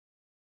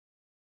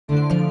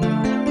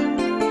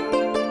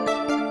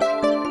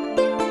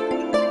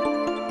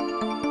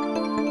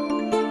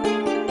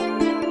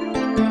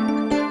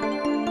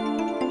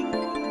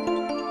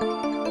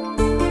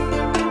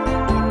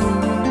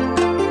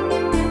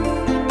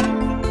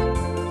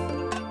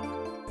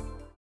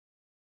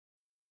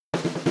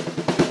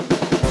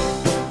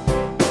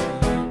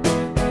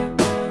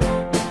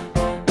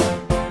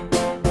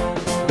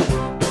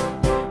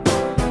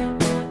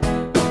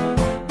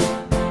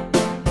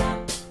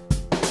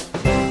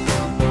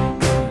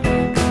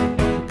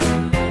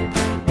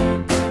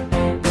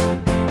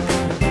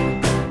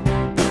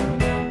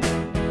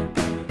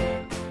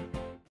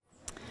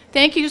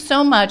Thank you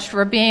so much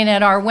for being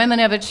at our Women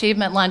of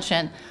Achievement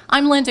Luncheon.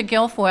 I'm Linda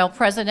Guilfoyle,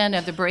 president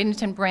of the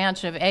Bradenton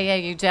branch of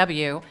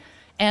AAUW,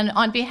 and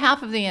on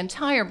behalf of the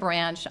entire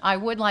branch, I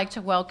would like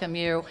to welcome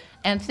you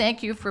and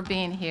thank you for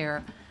being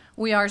here.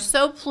 We are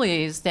so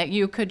pleased that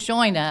you could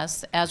join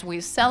us as we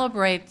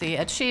celebrate the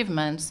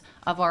achievements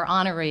of our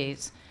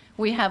honorees.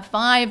 We have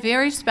 5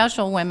 very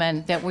special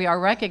women that we are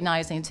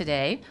recognizing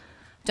today: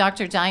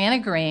 Dr. Diana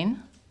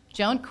Greene,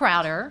 Joan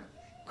Krauter,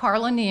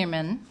 Carla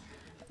Nierman,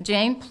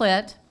 Jane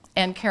Plitt,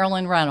 and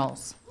Carolyn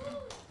Reynolds.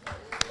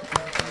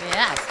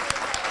 Yes.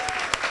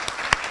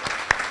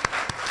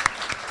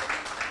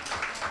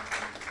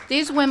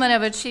 These Women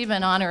of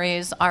Achievement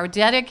honorees are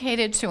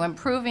dedicated to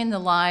improving the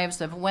lives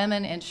of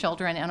women and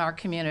children in our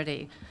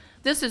community.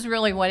 This is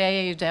really what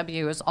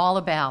AAUW is all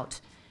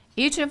about.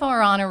 Each of our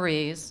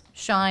honorees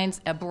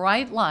shines a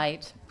bright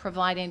light,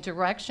 providing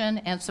direction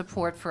and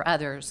support for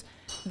others.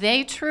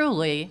 They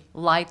truly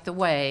light the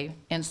way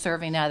in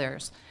serving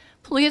others.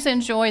 Please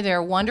enjoy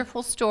their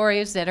wonderful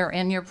stories that are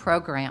in your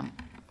program.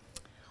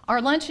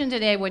 Our luncheon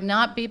today would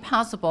not be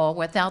possible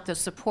without the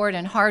support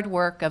and hard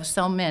work of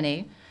so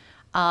many.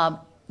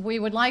 We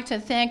would like to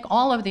thank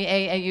all of the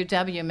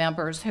AAUW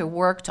members who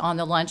worked on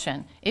the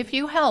luncheon. If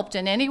you helped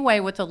in any way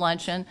with the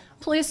luncheon,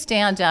 please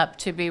stand up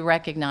to be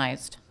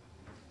recognized.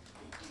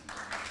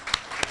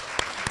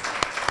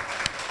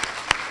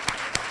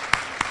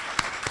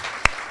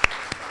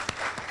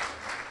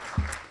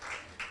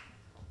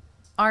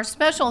 Our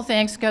special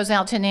thanks goes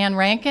out to Nan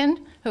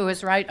Rankin, who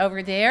is right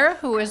over there,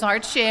 who is our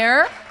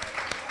chair.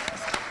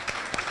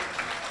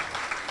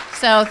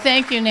 So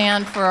thank you,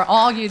 Nan, for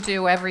all you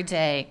do every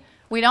day.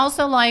 We'd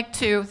also like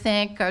to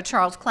thank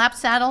Charles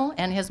Clapsaddle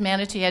and his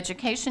Manatee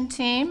Education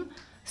team,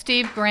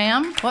 Steve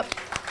Graham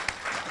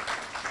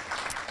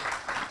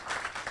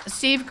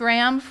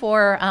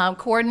for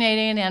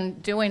coordinating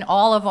and doing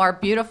all of our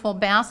beautiful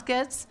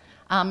baskets,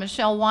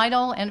 Michelle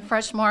Weidel and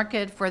Fresh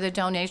Market for the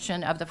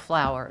donation of the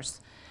flowers.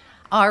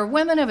 Our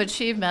Women of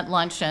Achievement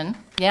Luncheon,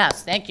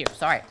 yes, thank you,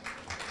 sorry.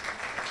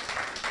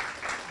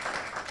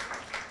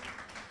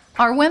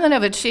 Our Women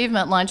of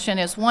Achievement Luncheon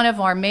is one of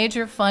our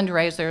major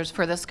fundraisers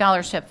for the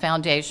Scholarship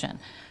Foundation.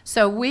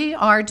 So we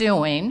are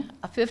doing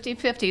a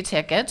 50-50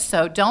 tickets,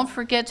 so don't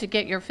forget to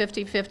get your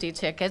 50-50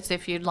 tickets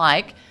if you'd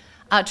like.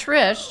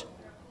 Trish,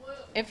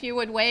 if you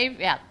would wave,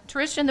 yeah,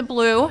 Trish in the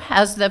blue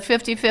has the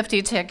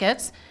 50-50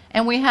 tickets,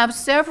 and we have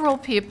several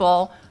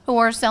people who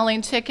are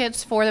selling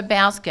tickets for the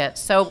basket.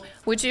 So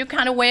would you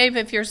kind of wave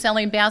if you're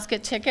selling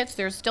basket tickets?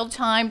 There's still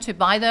time to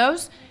buy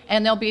those,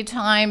 and there'll be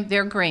time,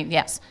 they're green,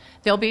 yes.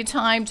 There'll be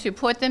time to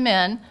put them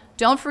in.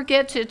 Don't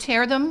forget to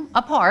tear them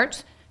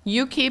apart.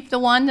 You keep the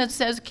one that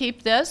says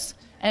keep this,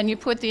 and you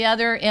put the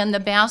other in the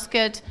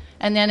basket,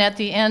 and then at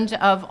the end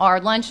of our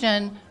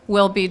luncheon,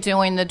 we'll be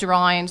doing the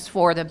drawings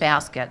for the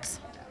baskets.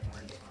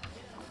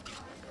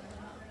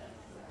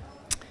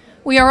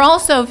 We are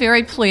also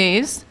very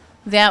pleased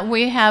that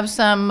we have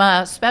some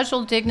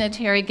special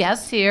dignitary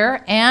guests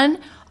here and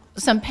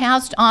some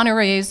past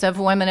honorees of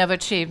Women of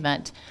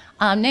Achievement.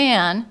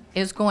 Nan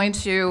is going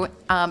to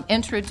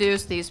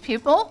introduce these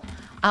people.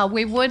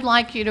 We would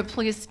like you to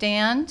please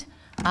stand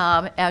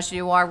as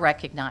you are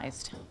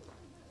recognized.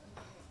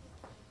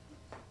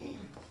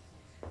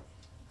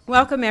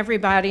 Welcome,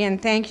 everybody, and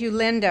thank you,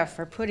 Linda,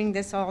 for putting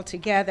this all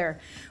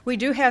together. We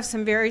do have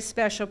some very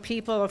special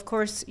people. Of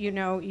course, you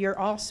know, you're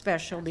all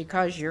special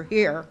because you're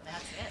here.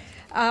 That's it.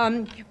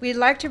 We'd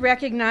like to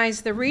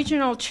recognize the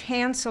Regional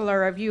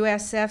Chancellor of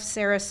USF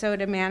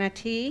Sarasota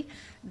Manatee,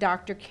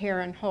 Dr.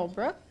 Karen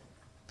Holbrook.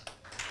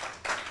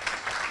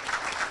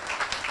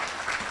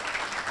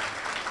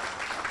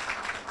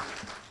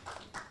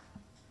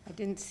 I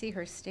didn't see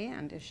her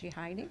stand. Is she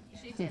hiding?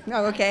 She did.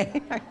 Oh,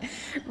 okay.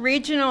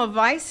 Regional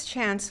Vice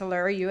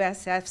Chancellor,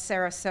 USF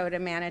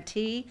Sarasota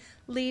Manatee,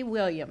 Lee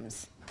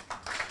Williams.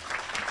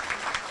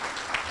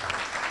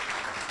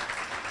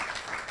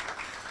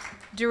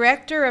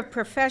 Director of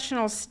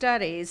Professional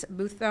Studies,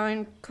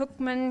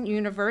 Bethune-Cookman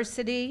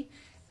University,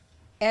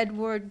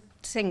 Edward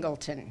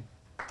Singleton.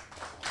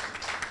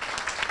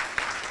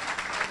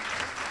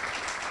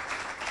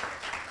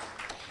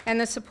 And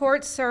the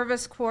Support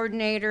Service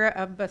Coordinator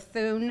of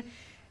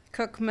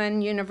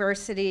Bethune-Cookman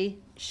University,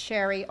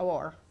 Sherry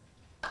Orr.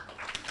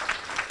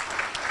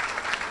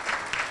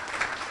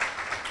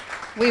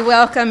 We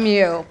welcome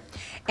you.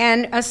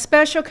 And a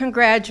special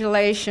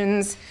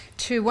congratulations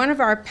to one of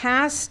our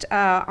past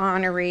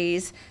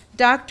honorees,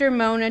 Dr.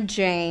 Mona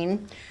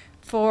Jane,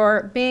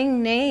 for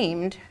being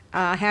named,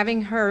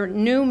 having her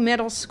new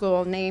middle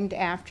school named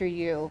after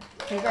you.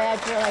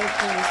 Congratulations,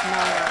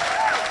 Mona.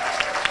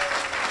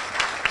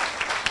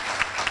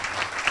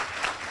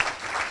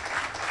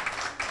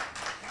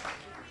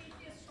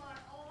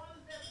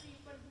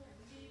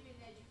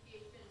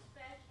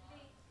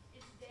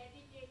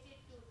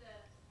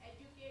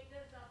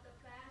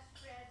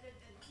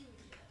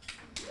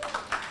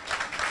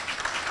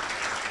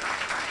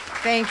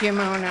 Thank you,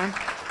 Mona.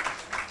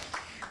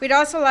 We'd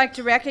also like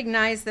to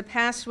recognize the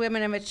past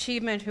women of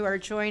achievement who are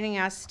joining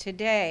us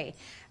today.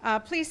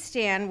 Please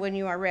stand when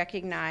you are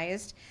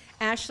recognized.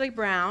 Ashley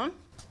Brown.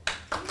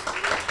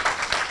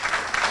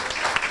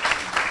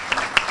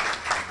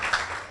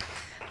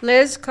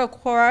 Liz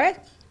Kokora.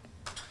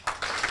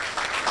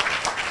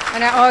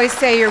 And I always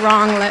say your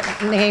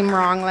name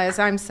wrong, Liz.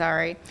 I'm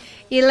sorry.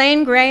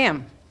 Elaine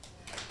Graham.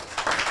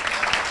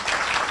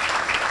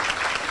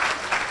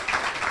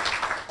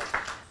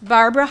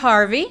 Barbara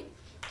Harvey.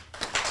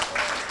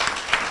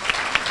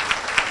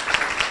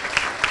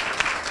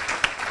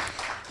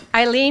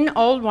 Eileen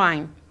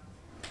Oldwine.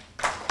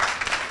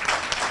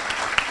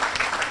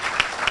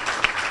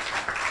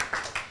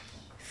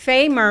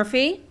 Faye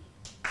Murphy,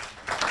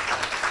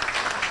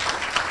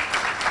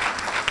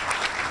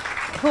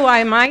 who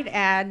I might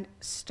add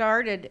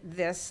started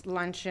this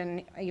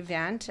luncheon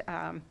event.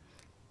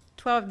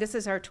 This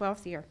is our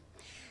 12th year.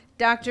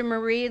 Dr.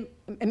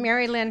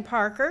 Mary Lynn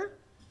Parker.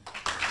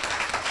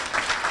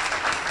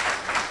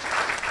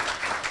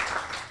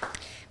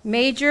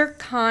 Major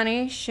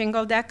Connie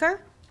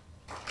Shingledecker.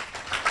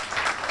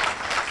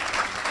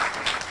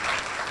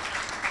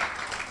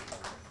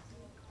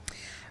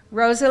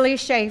 Rosalie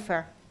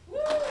Schaefer.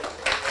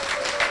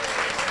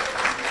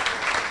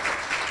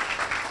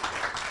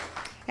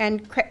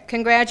 And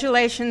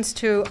congratulations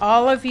to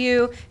all of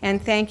you, and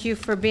thank you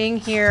for being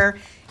here.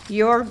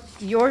 Your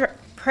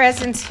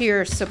presence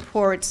here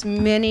supports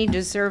many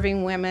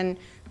deserving women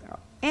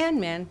and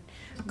men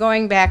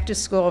going back to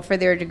school for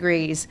their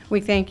degrees.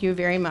 We thank you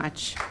very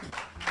much.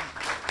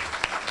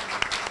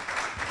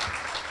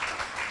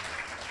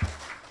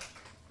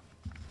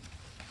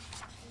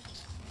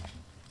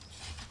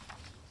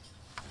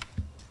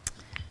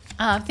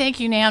 Thank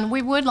you, Nan.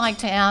 We would like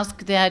to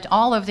ask that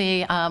all of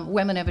the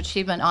Women of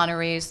Achievement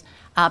honorees,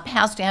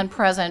 past and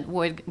present,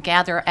 would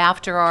gather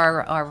after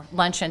our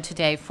luncheon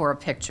today for a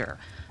picture.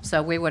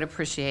 So we would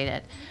appreciate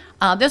it.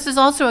 This is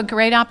also a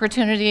great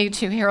opportunity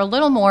to hear a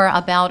little more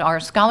about our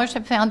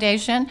Scholarship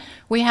Foundation.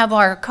 We have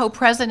our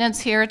co-presidents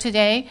here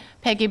today,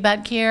 Peggy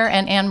Butkier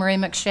and Anne Marie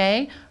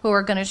McShay, who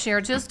are going to share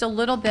just a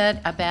little bit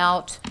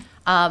about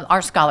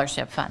our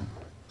scholarship fund.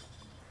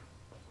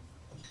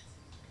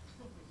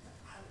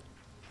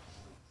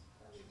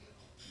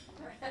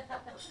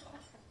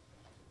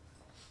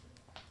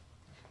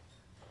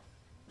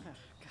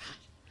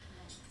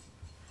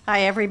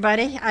 Hi,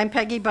 everybody. I'm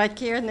Peggy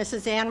Butkier, and this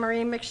is Anne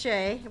Marie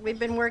McShay. We've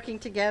been working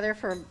together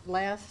for the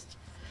last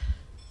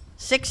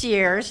 6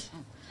 years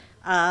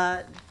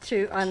on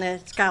the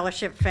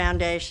Scholarship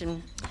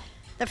Foundation.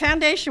 The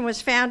foundation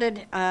was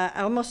founded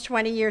almost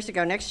 20 years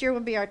ago. Next year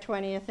will be our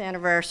 20th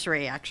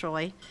anniversary,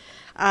 actually,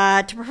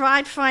 to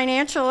provide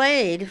financial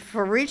aid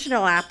for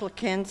regional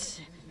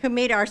applicants who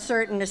meet our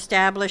certain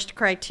established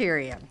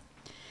criteria.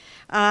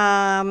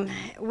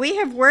 We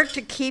have worked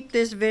to keep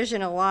this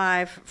vision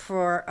alive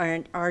for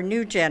our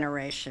new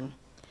generation.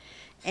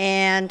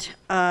 And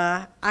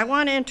I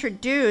want to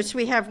introduce,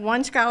 we have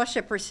one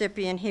scholarship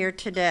recipient here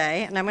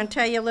today, and I'm going to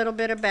tell you a little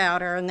bit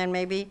about her, and then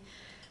maybe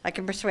I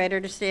can persuade her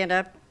to stand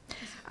up.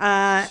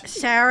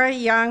 Sarah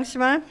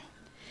Youngsma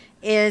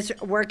is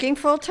working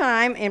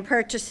full-time in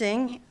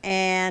purchasing,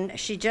 and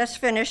she just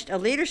finished a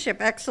Leadership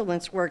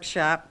Excellence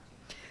workshop,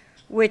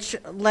 which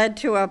led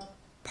to a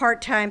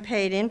part-time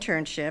paid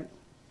internship.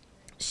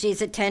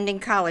 She's attending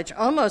college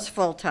almost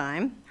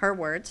full-time, her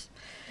words.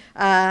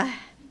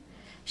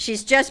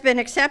 She's just been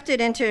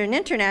accepted into an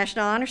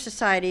International Honor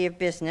Society of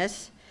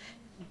Business,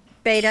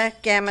 Beta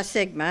Gamma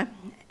Sigma.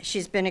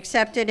 She's been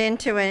accepted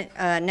into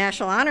a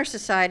National Honor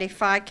Society,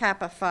 Phi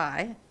Kappa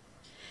Phi.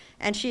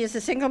 And she is a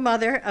single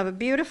mother of a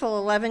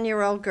beautiful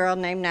 11-year-old girl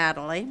named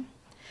Natalie,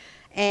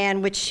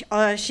 and which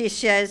she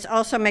says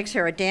also makes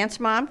her a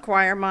dance mom,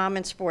 choir mom,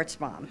 and sports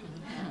mom.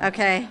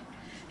 Okay?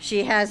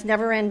 She has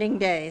never-ending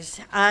days.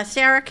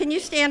 Sarah, can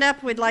you stand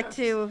up? We'd like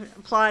to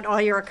applaud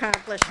all your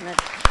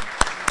accomplishments.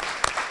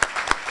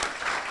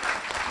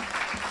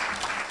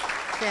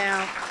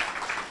 So,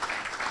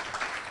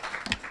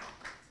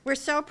 we're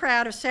so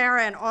proud of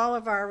Sarah and all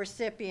of our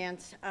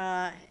recipients,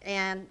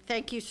 and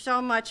thank you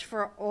so much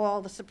for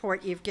all the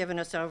support you've given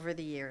us over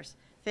the years.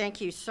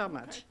 Thank you so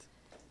much.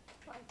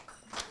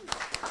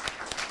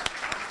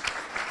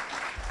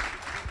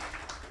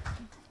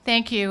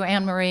 Thank you,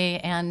 Anne Marie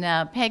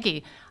and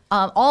Peggy.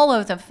 All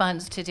of the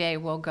funds today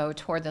will go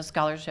toward the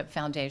Scholarship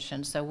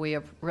Foundation, so we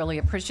really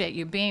appreciate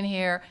you being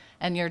here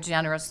and your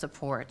generous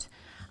support.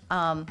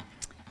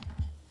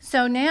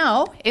 So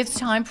now it's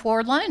time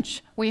for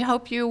lunch. We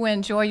hope you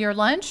enjoy your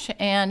lunch,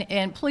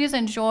 and please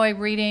enjoy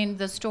reading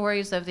the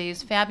stories of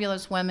these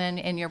fabulous women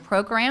in your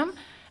program,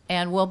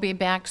 and we'll be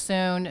back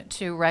soon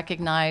to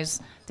recognize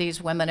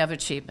these women of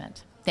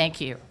achievement. Thank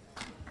you.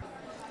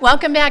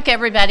 Welcome back,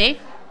 everybody.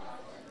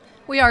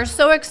 We are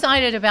so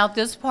excited about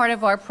this part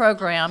of our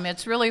program.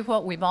 It's really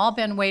what we've all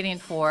been waiting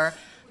for,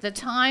 the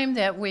time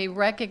that we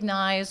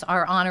recognize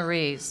our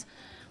honorees.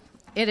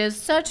 It is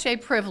such a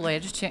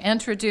privilege to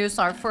introduce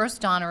our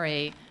first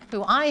honoree,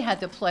 who I had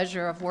the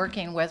pleasure of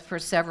working with for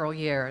several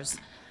years.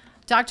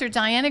 Dr.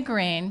 Diana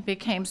Greene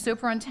became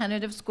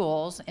superintendent of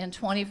schools in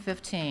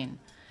 2015.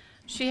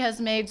 She has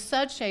made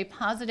such a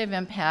positive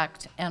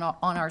impact on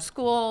our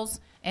schools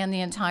and the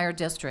entire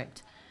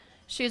district.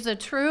 She's a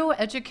true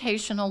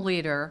educational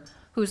leader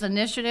whose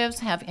initiatives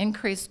have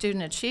increased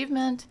student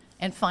achievement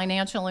and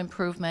financial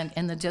improvement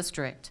in the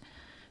district.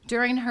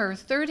 During her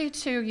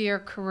 32-year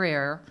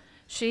career,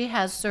 she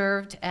has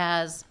served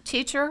as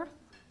teacher,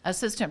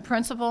 assistant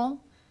principal.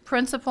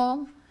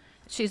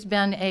 She's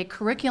been a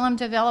curriculum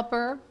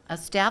developer, a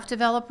staff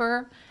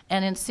developer,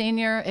 and in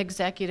senior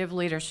executive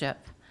leadership.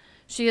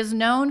 She is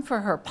known for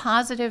her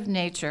positive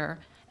nature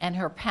and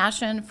her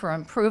passion for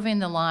improving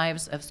the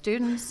lives of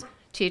students,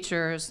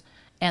 teachers,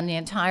 and the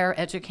entire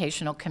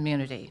educational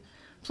community.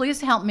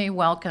 Please help me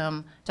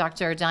welcome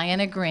Dr.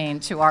 Diana Greene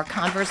to our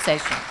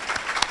conversation.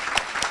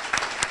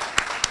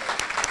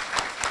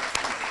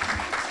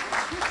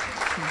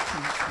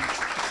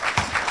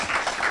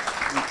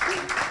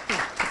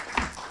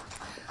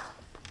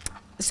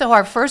 So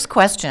our first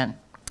question,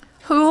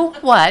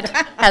 what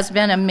has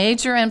been a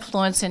major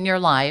influence in your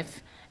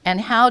life, and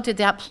how did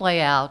that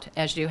play out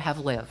as you have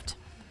lived?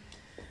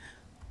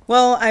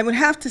 Well, I would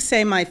have to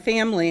say my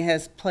family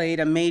has played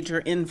a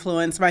major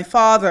influence. My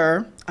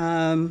father,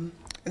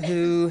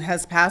 who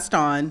has passed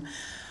on,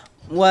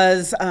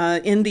 was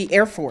in the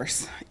Air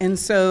Force, and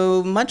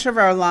so much of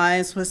our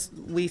lives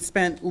we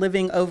spent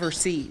living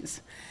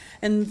overseas.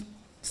 And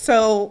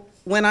so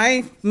when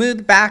I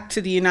moved back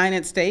to the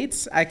United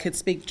States, I could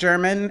speak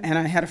German and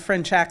I had a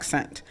French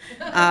accent.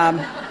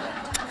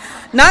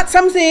 Not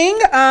something,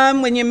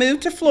 when you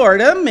move to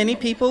Florida, many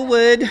people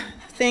would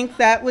think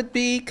that would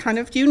be kind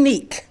of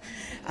unique.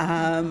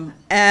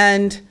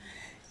 And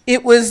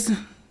it was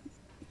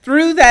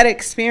through that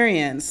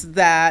experience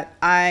that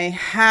I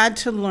had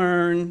to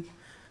learn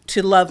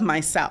to love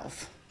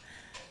myself.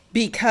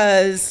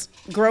 Because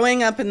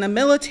growing up in the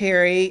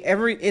military,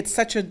 it's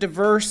such a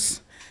diverse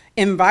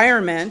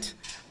environment.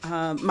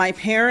 My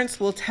parents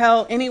will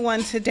tell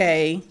anyone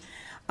today,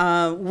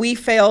 we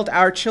failed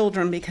our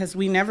children because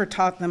we never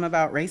taught them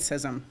about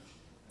racism.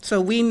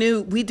 So we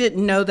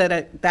didn't know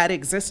that that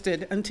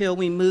existed until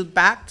we moved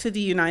back to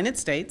the United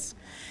States.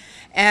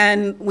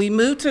 And we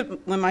moved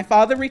when my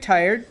father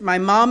retired, my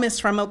mom is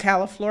from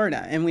Ocala,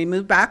 Florida, and we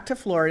moved back to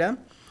Florida.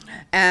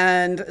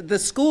 And the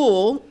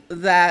school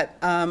that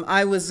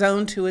I was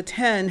zoned to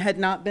attend had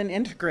not been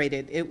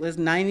integrated. It was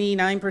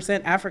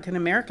 99% African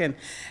American.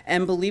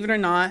 And believe it or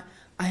not,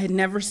 I had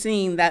never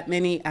seen that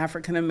many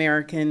African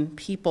American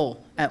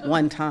people at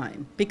one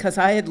time because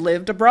I had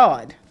lived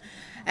abroad.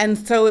 And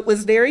so it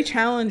was very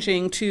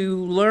challenging to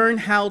learn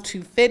how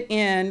to fit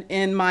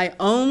in my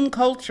own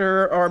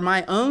culture or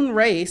my own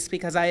race,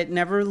 because I had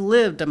never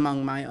lived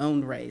among my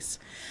own race,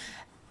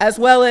 as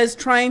well as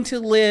trying to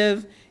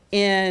live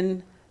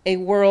in a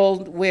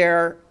world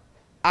where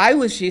I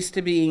was used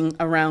to being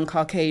around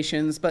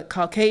Caucasians, but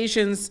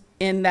Caucasians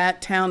in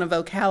that town of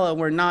Ocala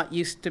were not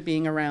used to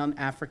being around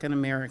African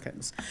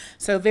Americans.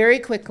 So very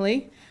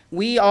quickly,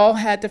 we all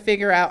had to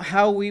figure out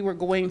how we were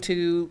going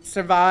to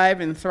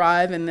survive and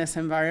thrive in this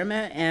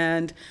environment.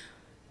 And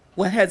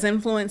what has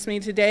influenced me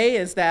today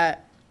is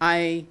that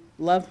I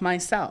love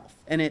myself,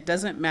 and it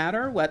doesn't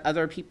matter what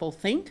other people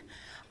think.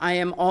 I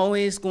am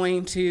always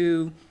going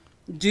to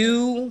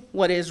do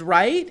what is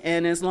right,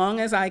 and as long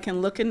as I can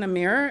look in the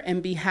mirror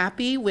and be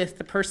happy with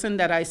the person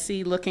that I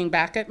see looking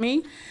back at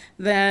me,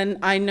 then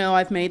I know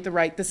I've made the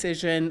right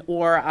decision,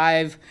 or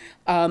I've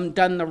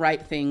done the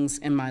right things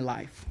in my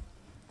life.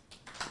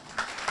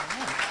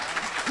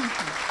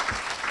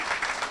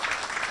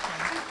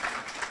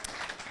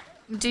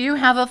 Do you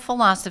have a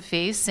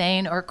philosophy,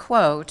 saying, or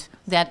quote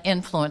that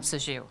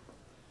influences you?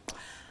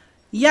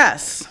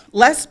 Yes,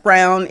 Les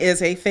Brown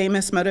is a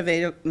famous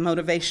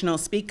motivational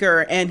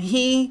speaker, and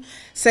he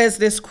says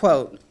this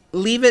quote,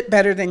 "Leave it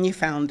better than you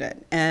found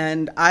it."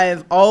 And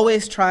I've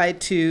always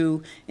tried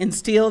to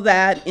instill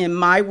that in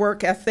my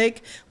work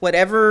ethic.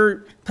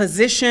 Whatever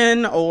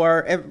position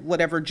or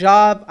whatever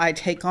job I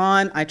take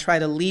on, I try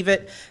to leave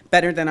it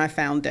better than I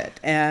found it.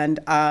 And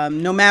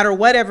no matter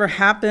whatever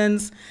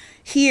happens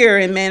here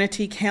in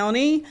Manatee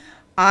County,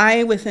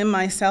 I, within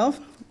myself,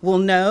 will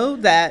know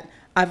that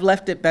I've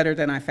left it better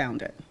than I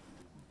found it.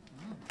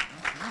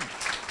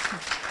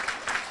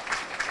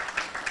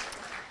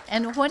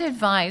 And what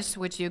advice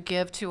would you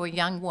give to a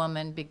young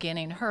woman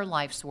beginning her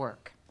life's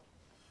work?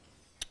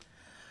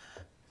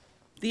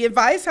 The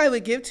advice I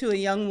would give to a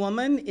young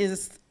woman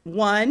is,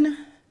 one,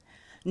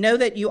 know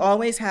that you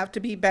always have to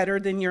be better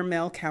than your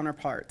male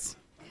counterparts.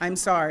 I'm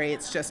sorry,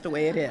 it's just the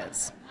way it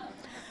is.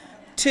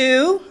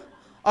 2,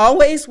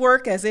 always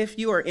work as if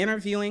you are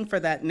interviewing for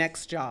that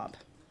next job.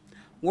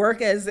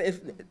 Work as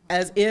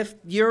if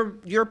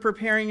you're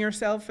preparing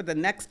yourself for the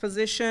next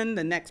position,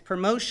 the next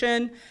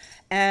promotion,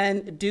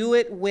 and do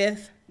it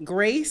with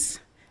grace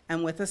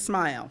and with a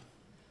smile.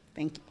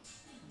 Thank you.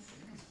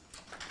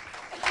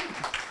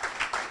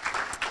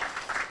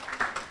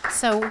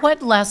 So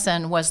what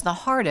lesson was the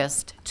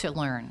hardest to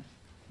learn?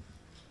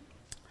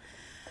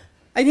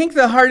 I think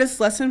the hardest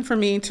lesson for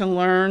me to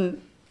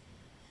learn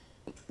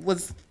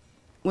was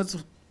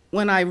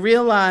when I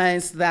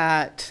realized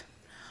that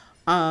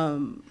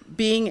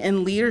being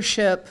in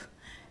leadership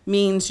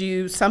means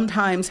you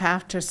sometimes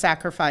have to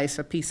sacrifice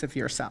a piece of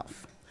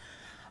yourself.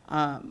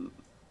 I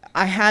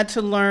had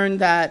to learn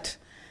that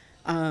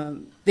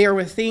there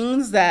were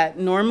things that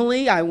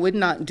normally I would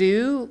not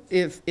do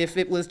if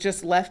it was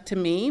just left to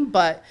me,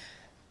 but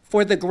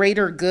for the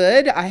greater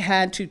good, I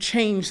had to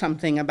change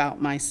something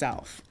about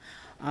myself.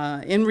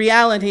 In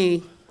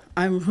reality,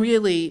 I'm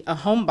really a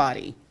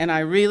homebody, and I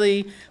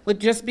really would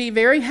just be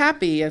very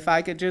happy if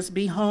I could just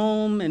be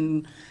home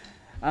and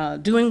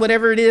doing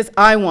whatever it is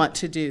I want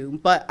to do.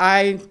 But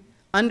I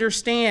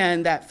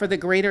understand that for the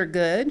greater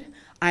good,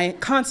 I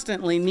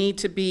constantly need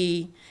to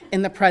be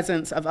in the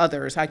presence of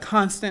others. I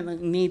constantly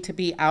need to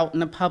be out in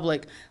the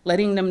public,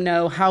 letting them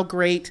know how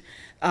great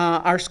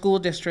our school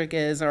district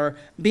is, or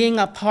being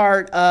a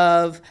part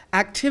of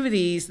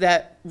activities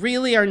that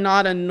really are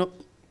not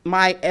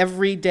my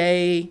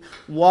everyday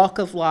walk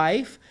of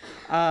life.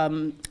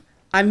 I'm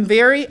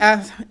very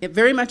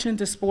much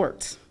into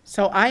sports.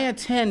 So I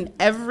attend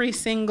every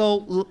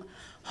single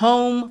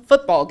home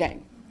football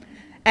game.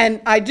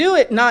 And I do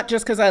it not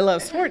just because I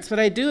love sports, but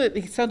I do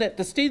it so that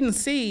the students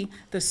see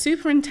the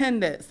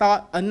superintendent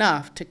thought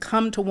enough to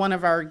come to one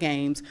of our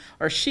games,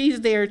 or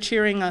she's there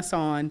cheering us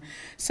on.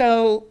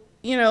 So,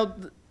 you know,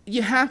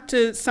 you have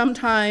to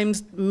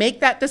sometimes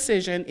make that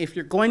decision. If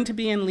you're going to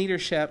be in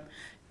leadership,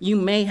 you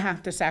may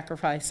have to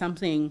sacrifice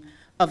something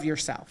of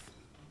yourself.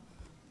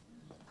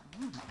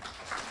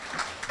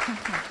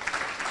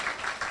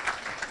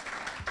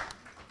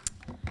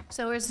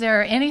 So is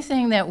there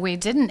anything that we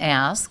didn't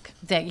ask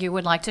that you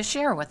would like to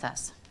share with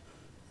us?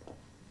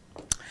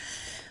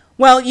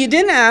 Well, you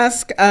didn't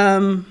ask,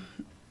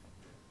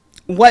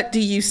 what do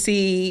you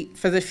see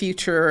for the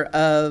future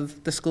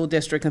of the school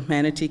district of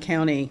Manatee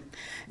County?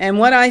 And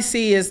what I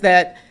see is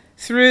that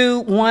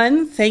through,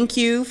 one, thank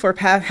you for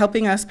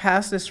helping us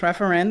pass this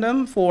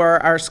referendum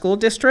for our school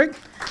district.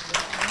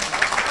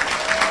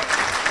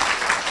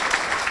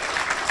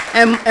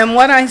 And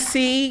what I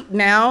see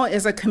now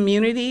is a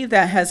community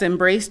that has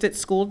embraced its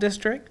school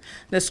district.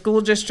 The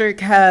school district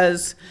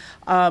has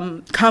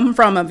come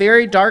from a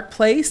very dark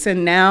place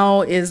and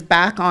now is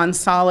back on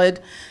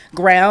solid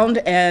ground,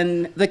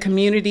 and the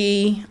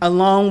community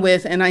along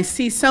with, and I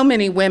see so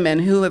many women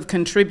who have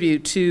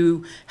contributed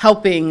to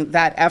helping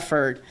that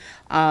effort.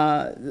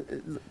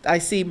 I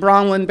see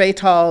Bronwyn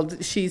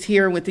Baytald, she's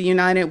here with the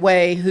United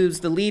Way,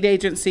 who's the lead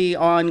agency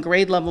on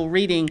grade level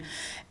reading.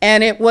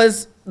 And it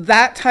was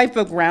that type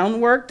of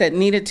groundwork that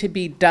needed to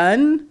be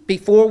done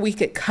before we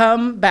could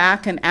come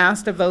back and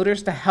ask the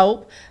voters to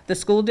help the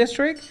school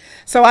district.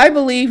 So I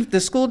believe the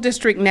school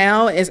district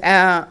now is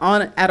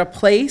at a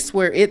place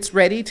where it's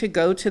ready to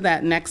go to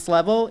that next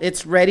level.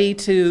 It's ready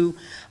to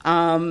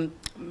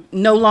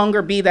no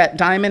longer be that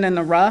diamond in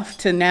the rough,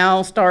 to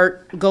now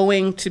start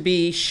going to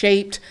be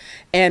shaped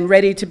and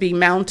ready to be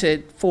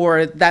mounted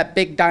for that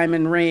big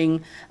diamond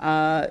ring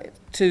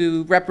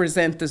to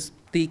represent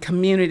the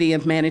community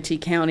of Manatee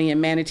County.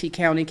 And Manatee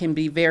County can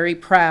be very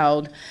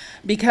proud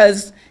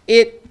because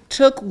it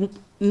took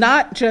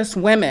not just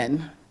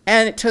women,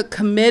 and it took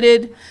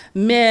committed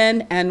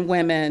men and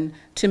women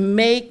to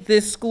make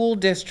this school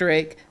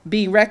district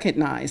be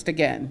recognized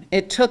again.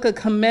 It took a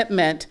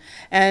commitment,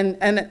 and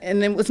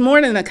it was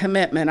more than a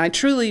commitment. I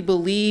truly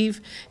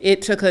believe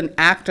it took an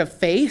act of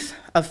faith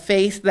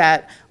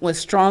that was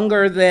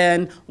stronger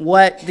than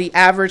what the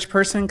average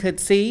person could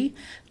see,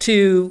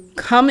 to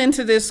come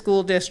into this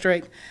school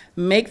district,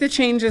 make the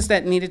changes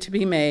that needed to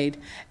be made,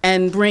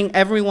 and bring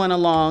everyone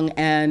along.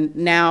 And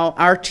now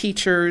our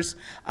teachers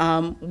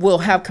will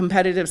have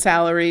competitive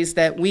salaries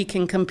that we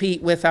can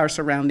compete with our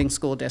surrounding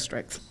school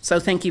districts. So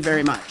thank you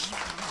very much.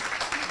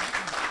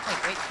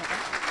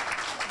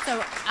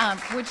 So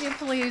would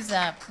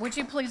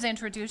you please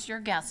introduce your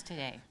guest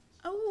today?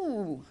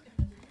 Oh,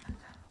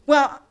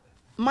 well,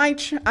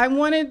 I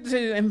wanted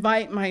to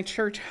invite my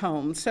church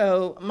home.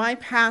 So my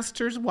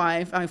pastor's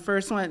wife, I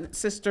first went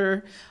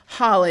Sister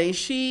Holly.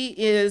 She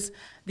is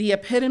the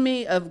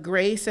epitome of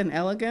grace and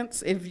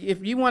elegance.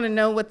 If you want to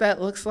know what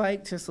that looks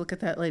like, just look at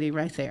that lady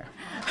right there.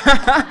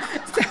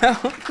 So,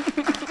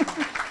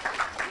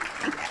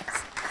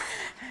 yes.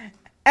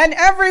 And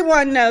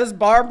everyone knows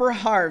Barbara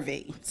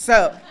Harvey.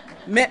 So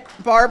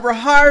Barbara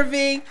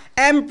Harvey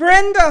and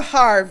Brenda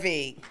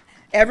Harvey.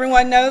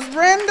 Everyone knows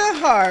Brenda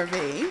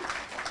Harvey.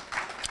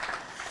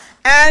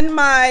 And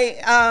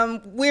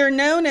we're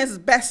known as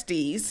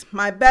besties.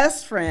 My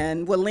best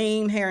friend,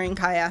 Walene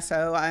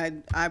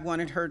Herring-Cayasso, I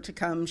wanted her to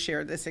come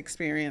share this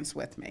experience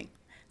with me.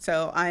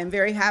 So I am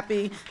very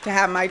happy to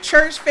have my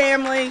church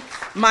family,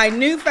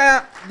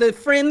 the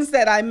friends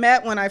that I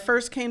met when I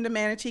first came to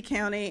Manatee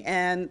County,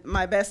 and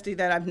my bestie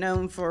that I've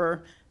known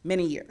for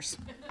many years.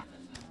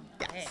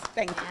 Yes,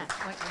 thank you.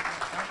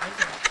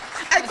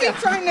 I keep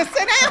trying to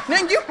sit down,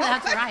 and you.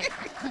 That's right.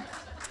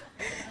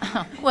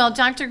 Well,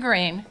 Dr.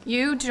 Greene,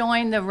 you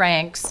joined the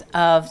ranks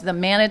of the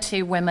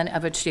Manatee Women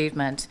of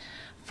Achievement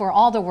for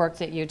all the work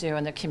that you do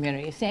in the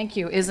community. Thank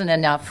you isn't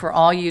enough for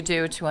all you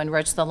do to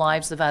enrich the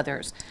lives of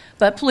others.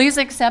 But please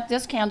accept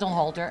this candle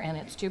holder, and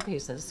it's 2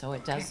 pieces, so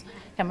it does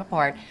come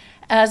apart,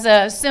 as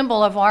a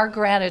symbol of our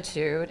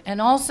gratitude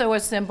and also a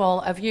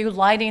symbol of you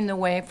lighting the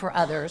way for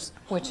others,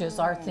 which is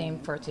our theme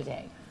for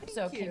today.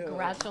 So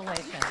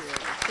congratulations.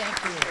 Thank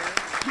you.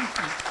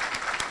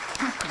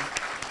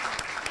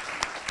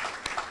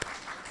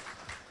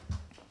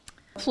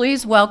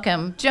 Please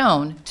welcome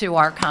Joan to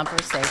our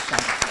conversation.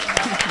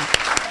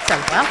 So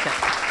welcome.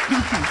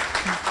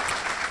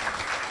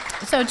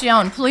 So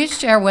Joan, please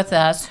share with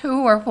us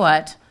who or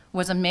what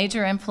was a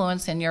major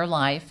influence in your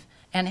life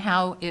and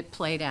how it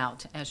played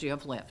out as you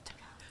have lived.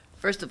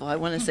 First of all, I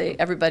want to say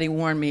everybody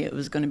warned me it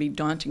was going to be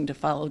daunting to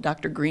follow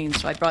Dr. Greene,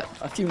 so I brought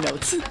a few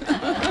notes.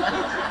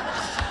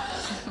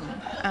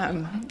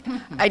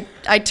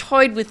 I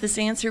toyed with this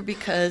answer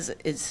because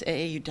it's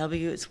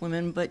AAUW, it's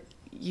women, but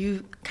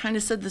you kind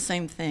of said the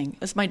same thing.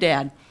 It's my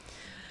dad.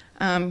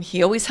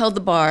 He always held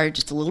the bar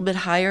just a little bit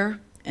higher,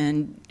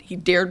 and he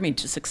dared me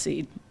to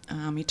succeed.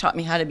 He taught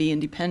me how to be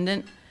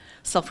independent,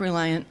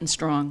 self-reliant, and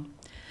strong,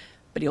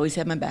 but he always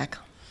had my back.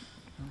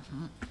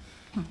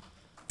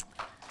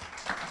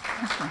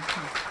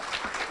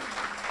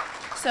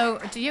 So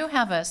do you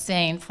have a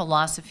saying,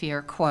 philosophy,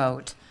 or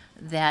quote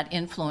that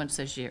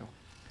influences you?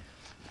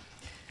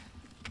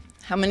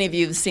 How many of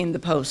you have seen The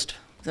Post,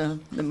 the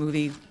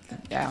movie?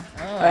 Yeah.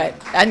 All right.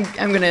 I'm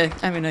gonna.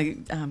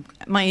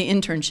 My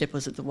internship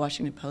was at the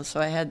Washington Post,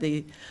 so I had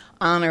the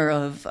honor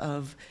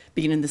of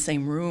being in the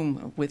same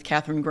room with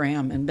Katharine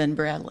Graham and Ben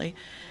Bradley.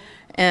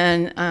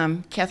 And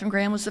Katharine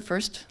Graham was the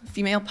first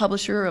female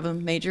publisher of a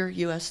major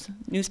U.S.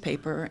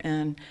 newspaper,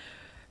 and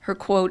her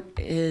quote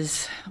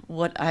is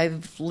what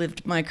I've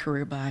lived my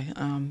career by: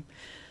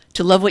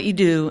 "To love what you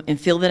do and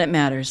feel that it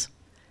matters.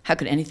 How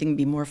could anything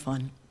be more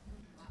fun?"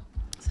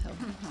 So.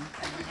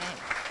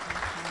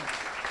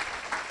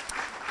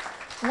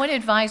 What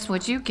advice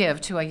would you give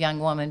to a young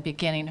woman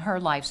beginning her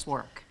life's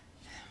work?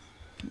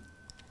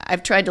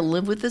 I've tried to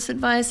live with this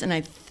advice, and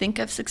I think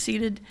I've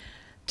succeeded,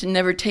 to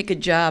never take a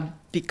job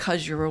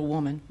because you're a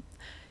woman.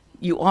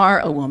 You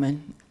are a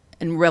woman,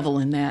 and revel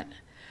in that.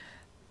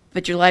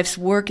 But your life's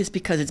work is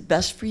because it's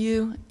best for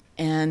you,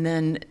 and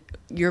then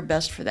you're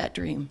best for that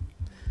dream.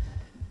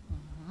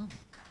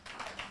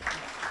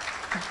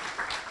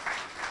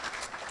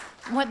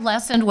 What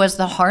lesson was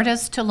the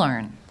hardest to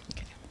learn?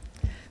 Okay.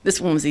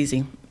 This one was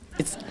easy.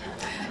 It's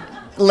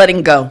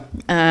letting go.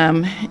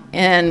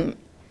 And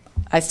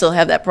I still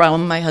have that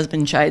problem. My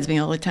husband chides me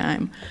all the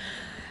time.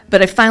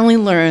 But I finally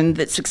learned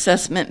that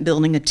success meant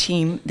building a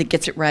team that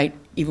gets it right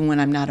even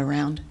when I'm not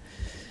around.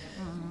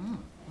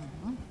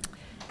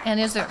 And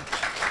is there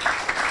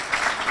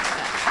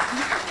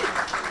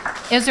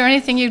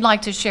anything you'd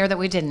like to share that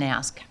we didn't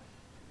ask?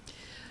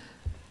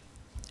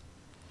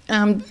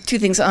 2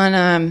 things. On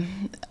a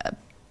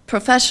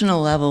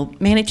professional level,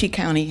 Manatee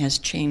County has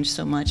changed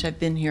so much. I've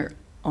been here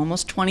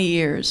almost 20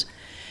 years,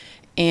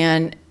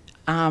 and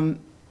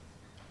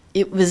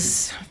it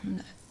was,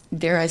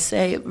 dare I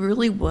say, it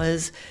really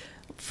was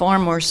far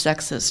more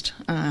sexist.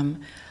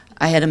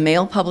 I had a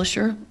male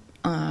publisher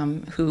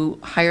who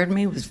hired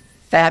me, was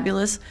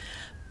fabulous,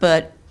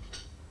 but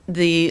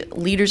the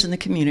leaders in the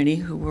community,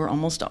 who were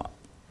almost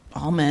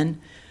all men,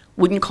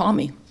 wouldn't call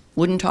me,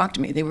 wouldn't talk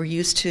to me. They were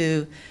used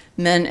to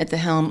men at the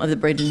helm of the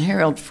Bradenton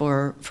Herald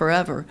for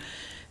forever.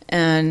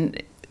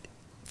 And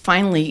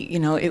finally,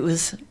 it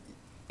was,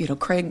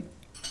 Craig,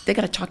 they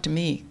got to talk to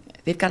me.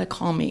 They've got to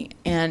call me.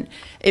 And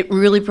it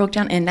really broke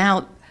down. And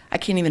now I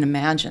can't even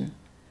imagine.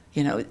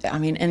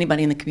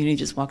 Anybody in the community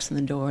just walks in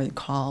the door and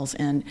calls.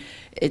 And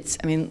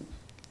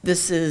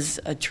this is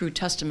a true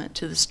testament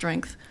to the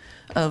strength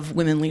of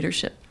women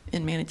leadership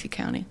in Manatee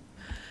County.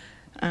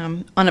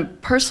 On a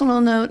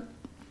personal note,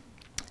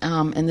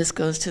 and this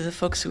goes to the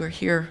folks who are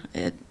here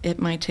at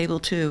my table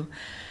too,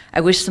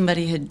 I wish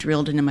somebody had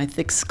drilled into my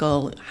thick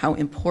skull how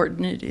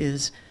important it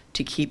is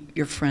to keep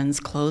your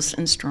friends close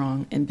and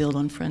strong and build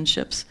on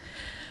friendships.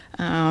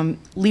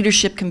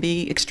 Leadership can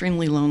be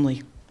extremely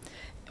lonely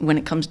when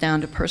it comes down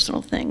to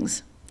personal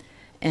things,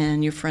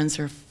 and your friends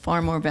are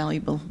far more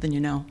valuable than you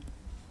know.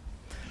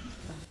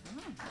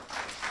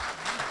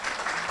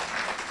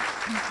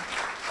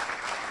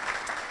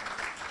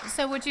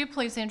 So would you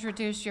please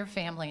introduce your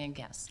family and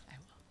guests?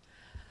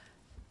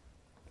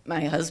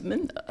 My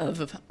husband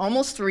of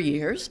almost 3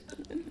 years,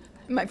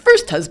 my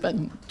first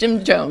husband,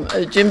 Jim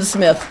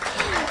Smith.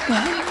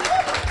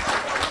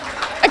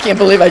 I can't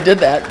believe I did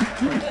that.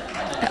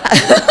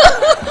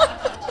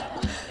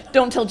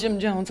 Don't tell Jim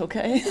Jones,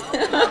 okay?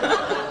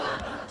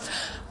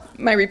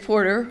 My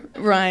reporter,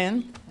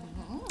 Ryan.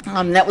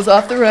 That was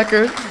off the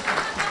record.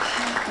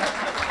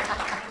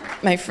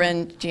 My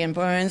friend Jan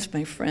Barnes,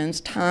 my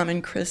friends Tom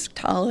and Chris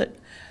Tollett,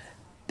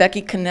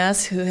 Becky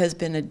Kness, who has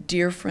been a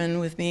dear friend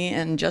with me,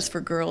 and Just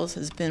for Girls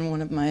has been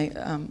one of my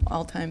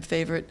all-time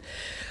favorite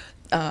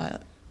to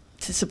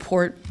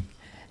support.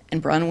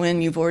 And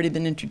Bronwyn, you've already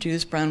been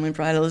introduced. Bronwyn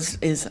Bridal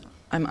is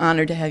I'm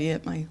honored to have you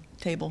at my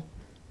table.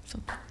 So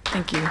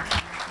thank you.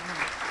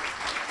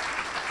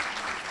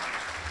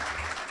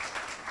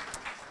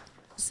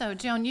 So,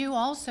 Joan, you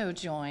also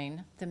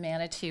join the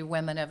Manatee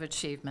Women of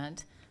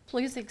Achievement.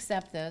 Please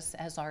accept this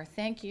as our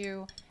thank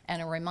you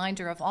and a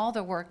reminder of all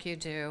the work you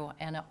do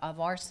and of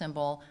our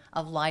symbol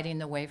of lighting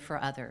the way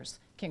for others.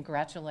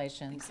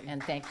 Congratulations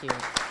and thank you.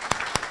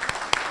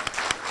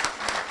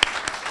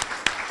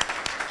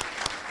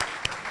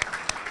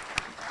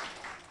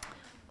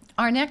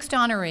 Our next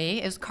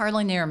honoree is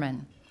Carla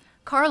Nierman.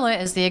 Carla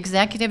is the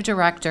Executive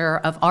Director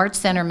of Art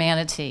Center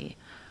Manatee.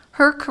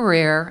 Her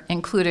career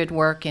included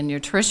work in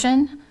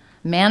nutrition,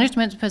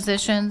 management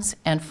positions,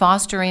 and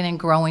fostering and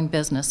growing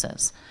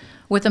businesses.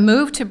 With a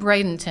move to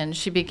Bradenton,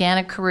 she began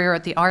a career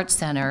at the Art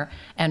Center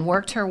and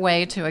worked her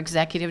way to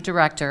Executive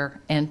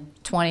Director in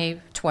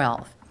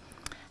 2012.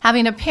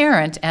 Having a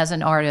parent as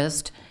an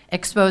artist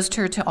exposed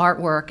her to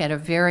artwork at a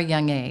very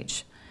young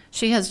age.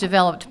 She has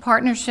developed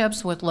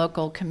partnerships with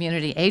local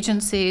community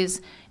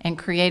agencies and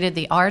created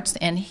the Arts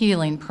and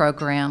Healing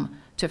program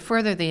to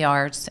further the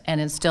arts and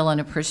instill an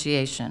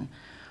appreciation.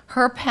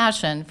 Her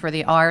passion for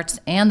the arts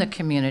and the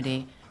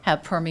community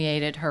have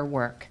permeated her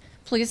work.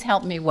 Please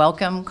help me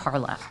welcome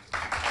Carla.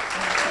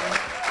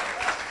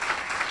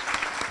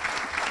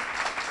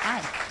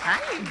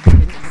 Hi.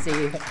 Good to see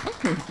you.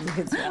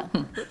 As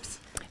well.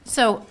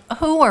 So,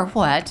 who or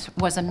what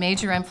was a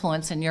major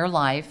influence in your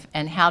life,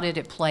 and how did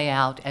it play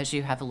out as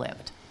you have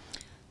lived?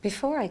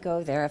 Before I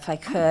go there, if I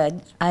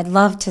could, I'd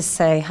love to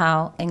say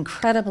how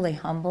incredibly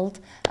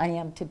humbled I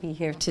am to be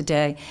here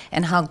today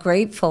and how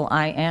grateful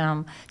I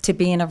am to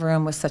be in a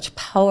room with such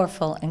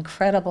powerful,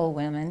 incredible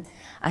women.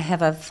 I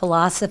have a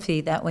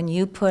philosophy that when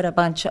you put a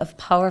bunch of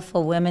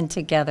powerful women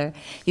together,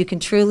 you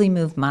can truly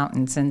move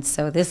mountains. And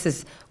so this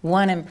is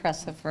one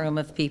impressive room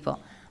of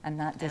people. I'm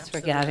not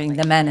disregarding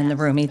the men in the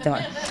room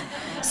either.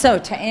 So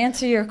to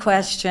answer your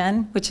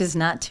question, which is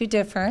not too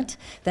different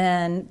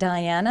than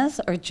Diana's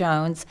or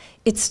Joan's,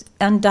 it's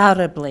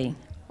undoubtedly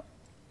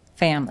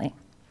family.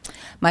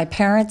 My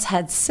parents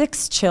had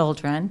 6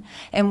 children,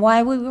 and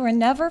while we were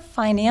never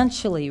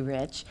financially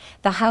rich,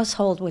 the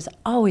household was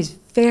always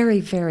very,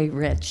 very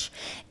rich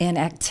in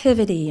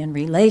activity and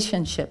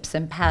relationships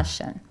and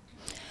passion.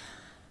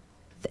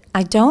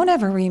 I don't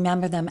ever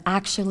remember them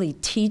actually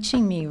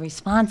teaching me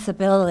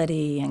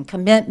responsibility and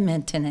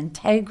commitment and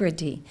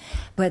integrity,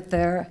 but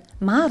their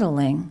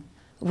modeling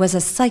was a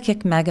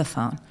psychic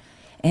megaphone,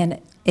 and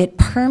it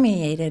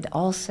permeated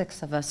all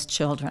 6 of us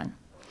children.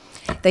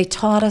 They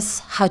taught us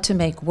how to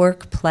make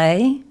work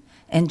play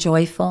and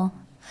joyful.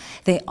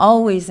 They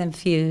always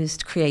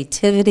infused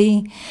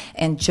creativity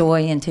and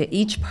joy into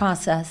each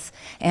process,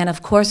 and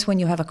of course, when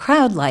you have a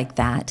crowd like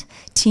that,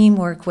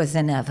 teamwork was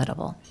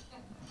inevitable.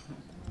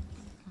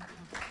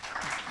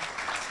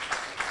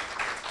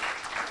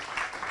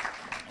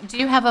 Do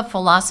you have a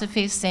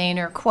philosophy, saying,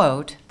 or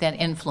quote that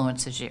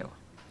influences you?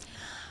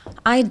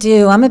 I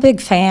do. I'm a big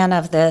fan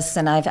of this,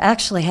 and I've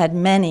actually had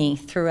many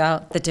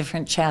throughout the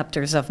different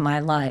chapters of my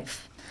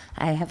life.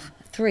 I have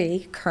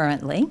 3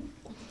 currently.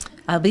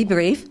 I'll be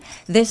brief.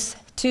 This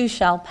too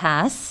shall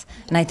pass,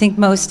 and I think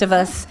most of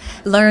us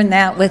learn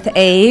that with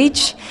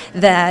age,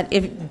 that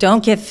if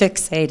don't get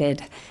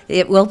fixated,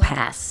 it will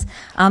pass.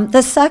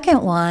 The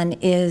second one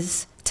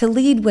is to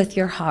lead with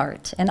your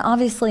heart. And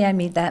obviously I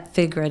mean that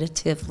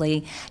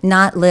figuratively,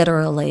 not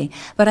literally.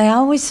 But I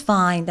always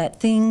find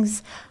that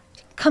things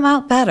come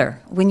out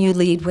better when you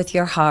lead with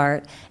your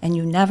heart, and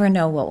you never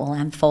know what will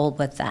unfold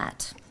with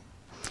that.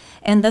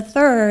 And the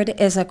third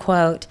is a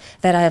quote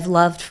that I've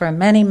loved for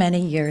many,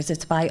 many years.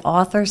 It's by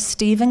author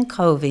Stephen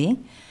Covey,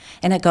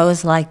 and it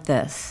goes like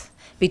this.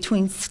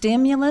 Between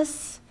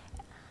stimulus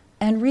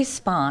and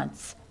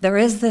response, there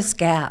is this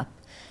gap,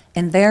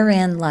 and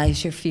therein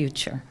lies your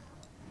future.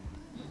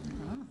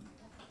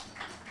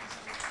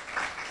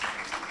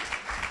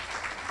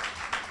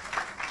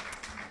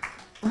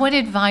 What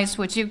advice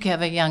would you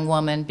give a young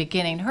woman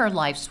beginning her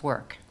life's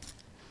work?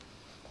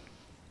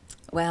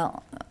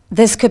 Well,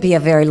 this could be a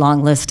very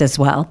long list as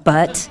well,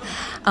 but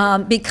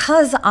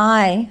because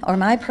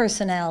my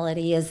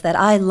personality is that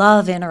I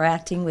love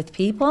interacting with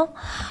people,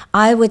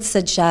 I would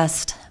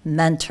suggest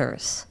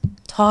mentors,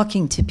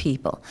 talking to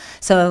people.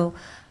 So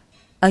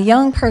a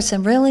young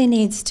person really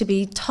needs to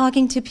be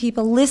talking to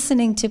people,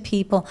 listening to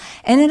people,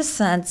 and in a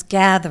sense,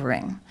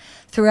 gathering.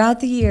 Throughout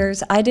the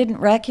years, I didn't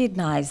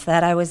recognize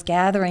that I was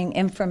gathering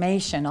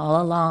information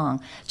all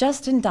along,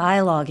 just in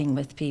dialoguing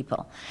with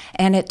people.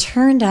 And it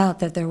turned out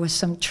that there was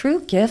some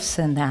true gifts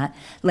in that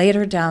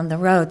later down the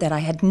road that I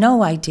had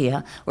no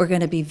idea were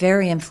going to be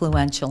very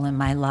influential in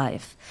my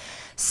life.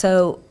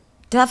 So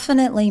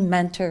definitely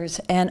mentors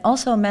and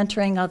also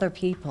mentoring other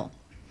people.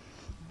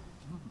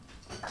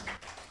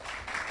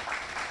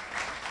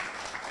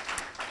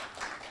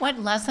 What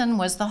lesson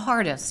was the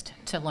hardest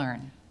to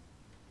learn?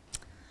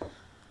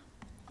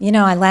 You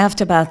know, I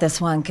laughed about this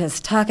one because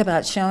talk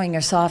about showing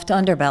your soft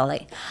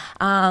underbelly.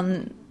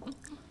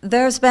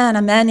 There's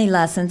been many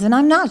lessons, and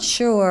I'm not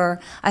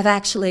sure I've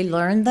actually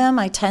learned them.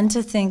 I tend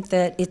to think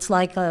that it's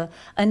like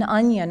an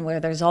onion where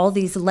there's all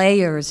these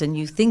layers, and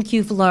you think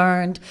you've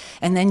learned,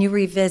 and then you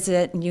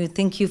revisit, and you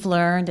think you've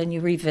learned, and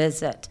you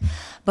revisit.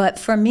 But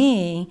for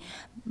me,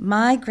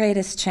 my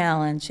greatest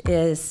challenge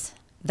is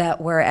that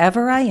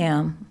wherever I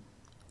am,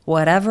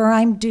 whatever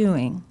I'm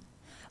doing,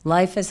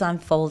 life is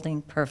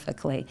unfolding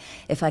perfectly.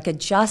 If I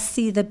could just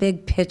see the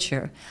big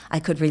picture,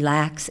 I could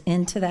relax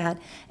into that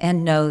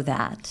and know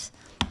that.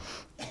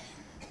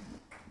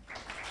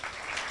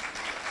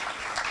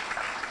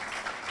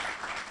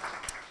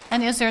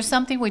 And is there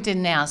something we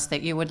didn't ask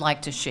that you would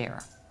like to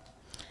share?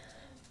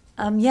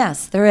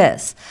 Yes, there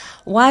is.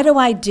 Why do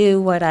I do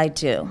what I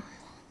do?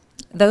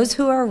 Those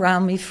who are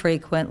around me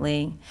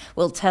frequently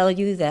will tell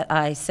you that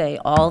I say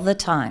all the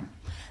time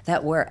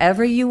that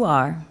wherever you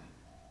are,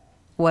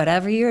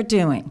 whatever you're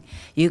doing,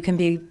 you can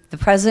be the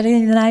President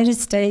of the United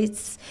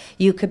States,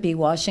 you could be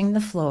washing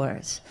the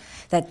floors,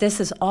 that this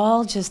is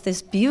all just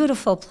this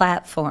beautiful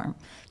platform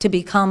to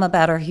become a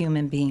better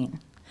human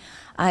being.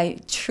 I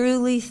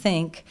truly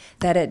think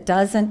that it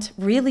doesn't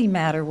really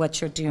matter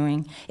what you're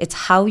doing, it's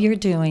how you're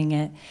doing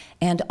it,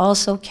 and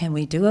also can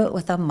we do it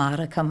with a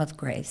modicum of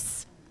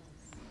grace.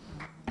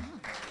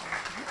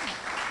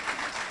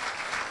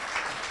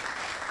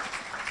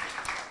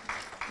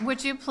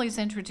 Would you please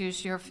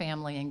introduce your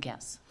family and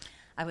guests?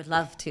 I would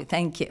love to,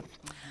 thank you.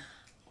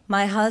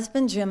 My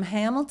husband, Jim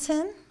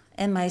Hamilton,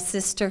 and my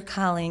sister,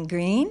 Colleen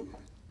Greene.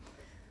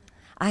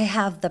 I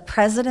have the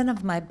president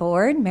of my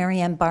board,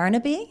 Marianne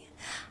Barnaby,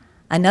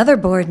 another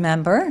board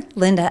member,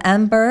 Linda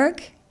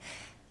Emberg,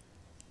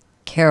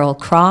 Carol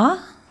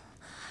Krauter,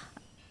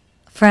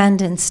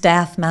 friend and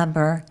staff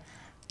member,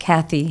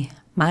 Kathy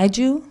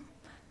Maiju,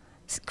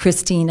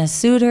 Christina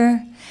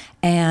Suter,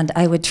 and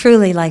I would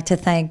truly like to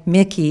thank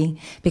Mickey,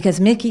 because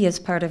Mickey is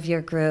part of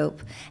your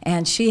group,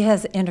 and she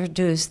has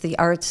introduced the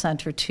Art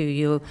Center to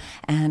you,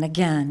 and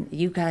again,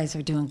 you guys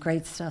are doing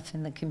great stuff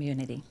in the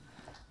community.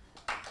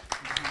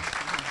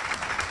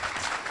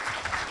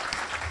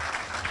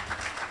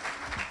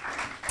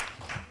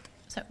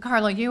 So,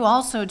 Carla, you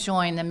also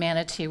joined the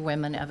Manatee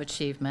Women of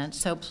Achievement,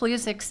 so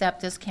please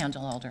accept this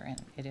candle holder,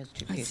 and it is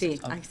 2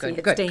 pieces. I see, Good,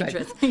 it's good,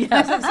 dangerous. Good.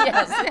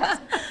 Yes.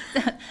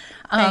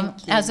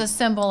 Thank you. As a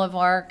symbol of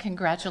our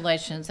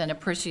congratulations and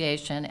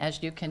appreciation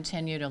as you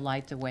continue to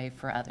light the way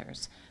for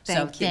others.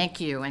 Thank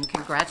you and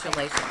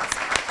congratulations.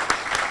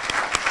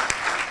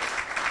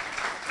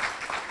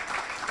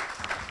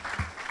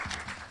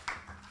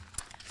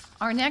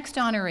 Our next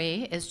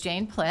honoree is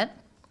Jane Plitt.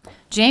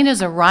 Jane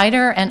is a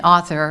writer and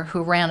author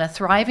who ran a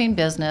thriving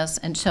business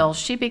until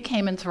she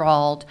became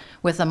enthralled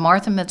with the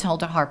Martha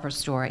Matilda Harper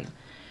story.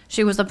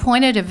 She was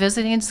appointed a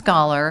visiting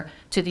scholar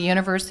to the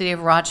University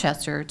of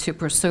Rochester to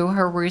pursue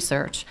her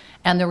research,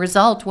 and the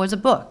result was a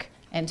book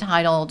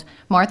entitled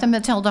Martha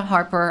Matilda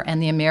Harper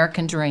and the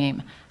American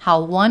Dream: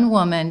 How One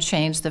Woman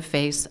Changed the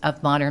Face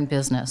of Modern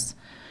Business.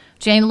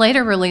 Jane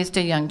later released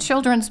a young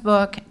children's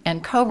book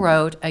and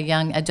co-wrote a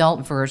young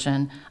adult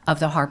version of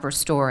the Harper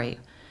story.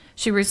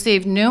 She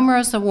received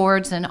numerous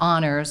awards and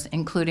honors,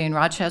 including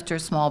Rochester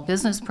Small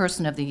Business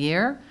Person of the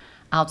Year,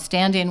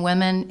 Outstanding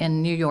Women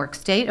in New York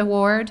State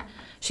Award.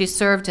 She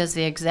served as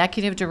the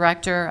executive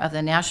director of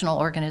the National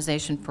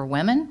Organization for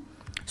Women,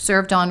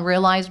 served on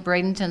Realize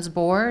Bradenton's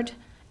board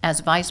as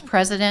vice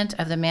president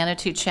of the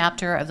Manatee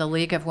chapter of the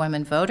League of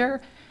Women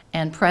Voter,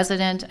 and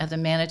president of the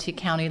Manatee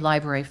County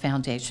Library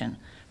Foundation.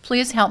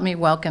 Please help me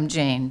welcome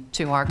Jane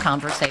to our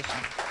conversation.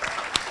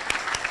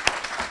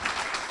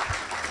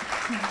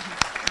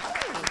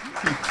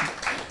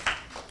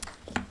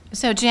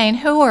 So Jane,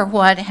 who or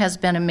what has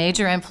been a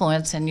major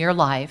influence in your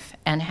life,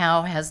 and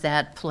how has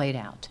that played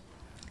out?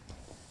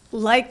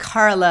 Like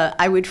Carla,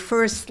 I would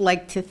first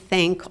like to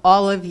thank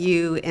all of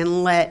you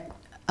and let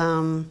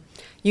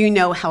you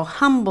know how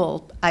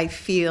humbled I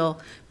feel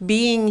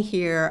being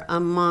here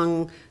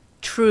among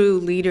true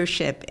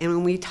leadership. And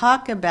when we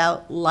talk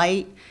about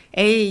light,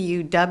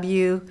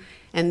 AAUW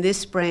and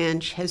this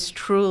branch has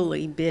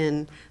truly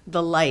been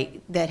the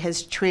light that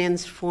has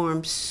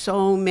transformed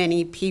so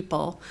many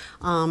people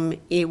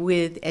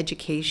with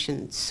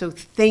education. So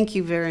thank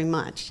you very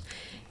much.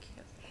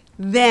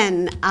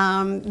 Then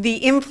the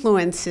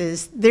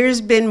influences, there's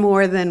been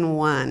more than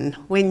one.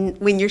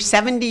 When you're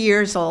 70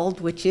 years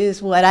old, which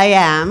is what I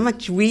am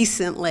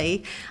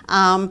recently,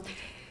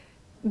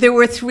 there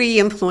were 3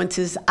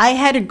 influences. I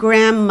had a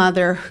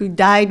grandmother who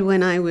died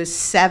when I was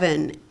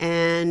 7,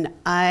 and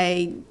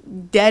I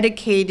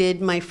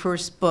dedicated my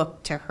first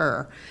book to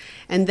her.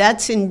 And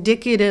that's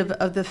indicative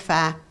of the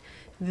fact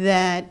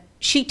that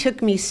she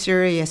took me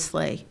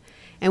seriously.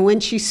 And when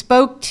she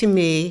spoke to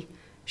me,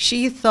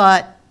 she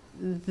thought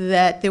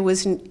that there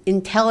was an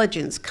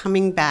intelligence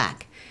coming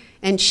back.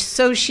 And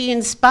so she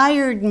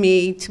inspired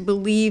me to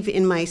believe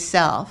in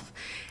myself.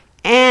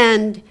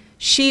 And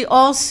she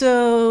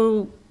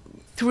also,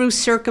 through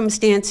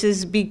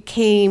circumstances,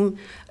 became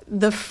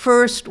the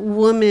first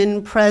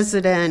woman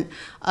president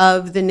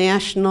of the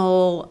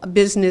National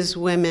Business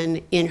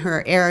Women in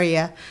her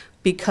area,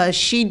 because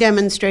she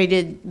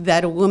demonstrated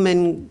that a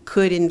woman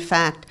could, in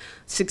fact,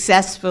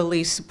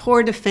 successfully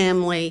support a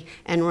family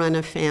and run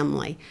a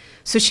family.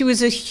 So she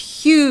was a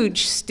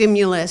huge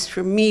stimulus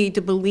for me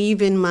to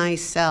believe in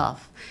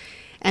myself.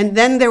 And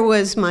then there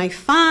was my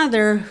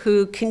father,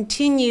 who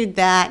continued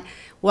that.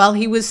 While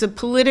he was a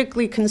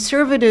politically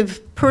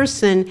conservative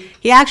person,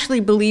 he actually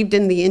believed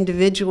in the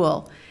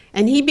individual.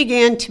 And he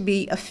began to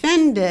be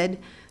offended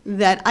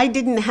that I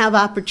didn't have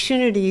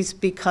opportunities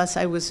because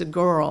I was a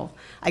girl.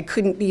 I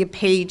couldn't be a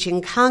page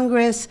in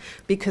Congress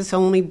because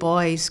only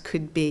boys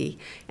could be,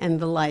 and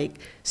the like.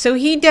 So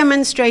he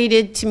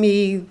demonstrated to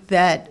me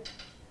that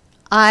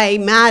I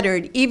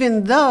mattered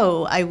even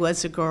though I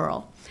was a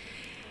girl.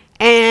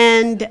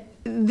 And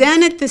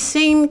then at the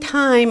same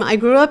time, I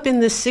grew up in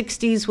the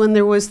 60s when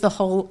there was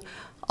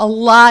a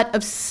lot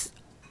of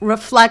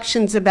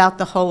reflections about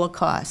the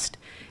Holocaust.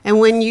 And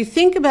when you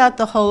think about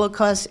the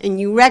Holocaust and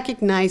you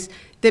recognize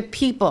that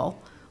people,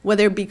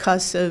 whether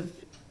because of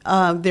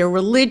their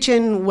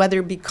religion,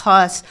 whether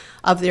because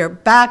of their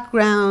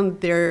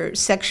background, their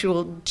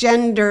sexual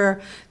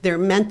gender, their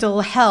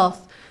mental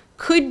health,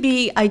 could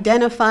be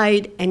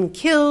identified and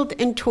killed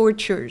and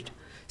tortured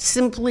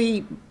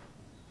simply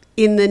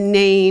in the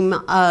name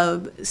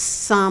of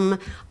some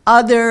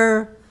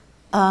other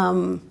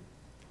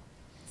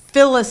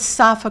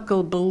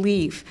philosophical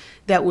belief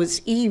that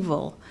was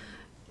evil,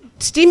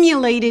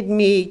 stimulated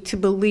me to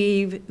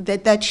believe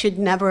that that should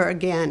never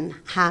again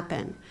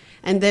happen,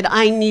 and that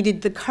I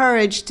needed the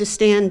courage to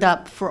stand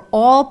up for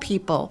all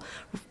people.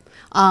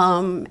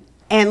 And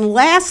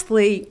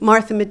lastly,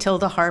 Martha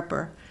Matilda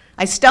Harper.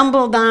 I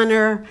stumbled on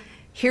her.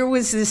 Here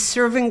was this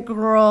servant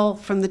girl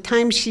from the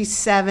time she's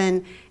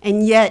 7,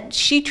 and yet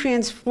she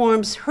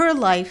transforms her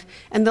life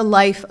and the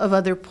life of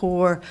other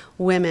poor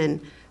women.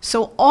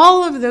 So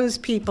all of those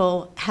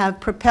people have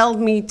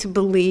propelled me to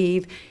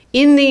believe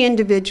in the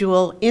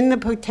individual, in the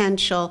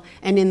potential,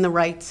 and in the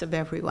rights of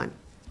everyone.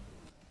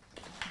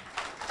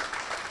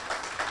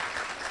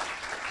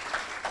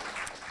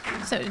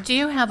 So do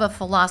you have a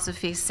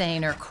philosophy,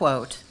 saying, or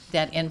quote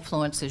that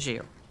influences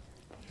you?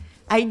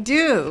 I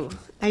do.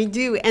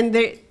 And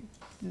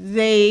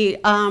they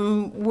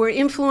were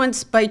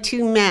influenced by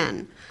two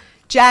men.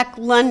 Jack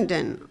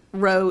London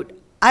wrote,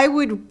 "I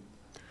would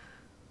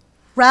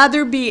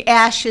rather be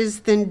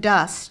ashes than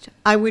dust.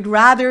 I would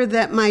rather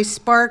that my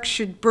spark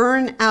should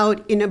burn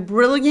out in a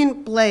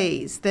brilliant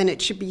blaze than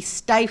it should be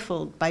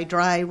stifled by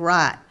dry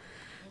rot.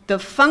 The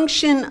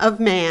function of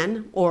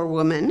man, or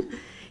woman,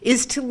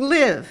 is to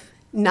live,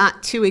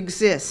 not to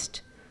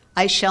exist.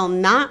 I shall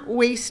not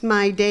waste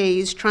my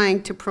days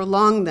trying to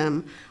prolong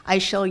them. I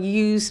shall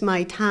use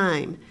my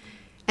time."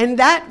 And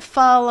that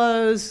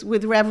follows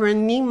with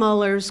Reverend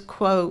Niemöller's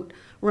quote,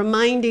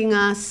 reminding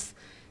us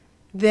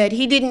that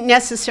he didn't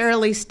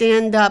necessarily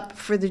stand up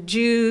for the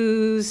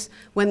Jews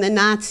when the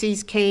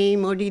Nazis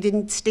came, or he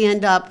didn't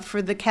stand up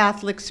for the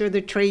Catholics or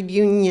the trade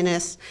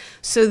unionists,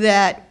 so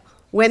that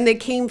when they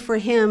came for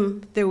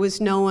him, there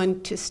was no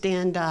one to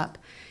stand up.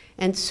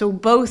 And so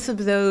both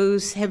of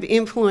those have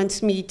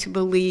influenced me to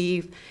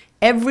believe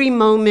every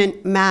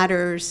moment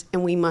matters,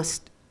 and we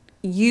must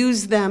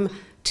use them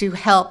to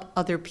help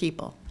other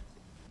people.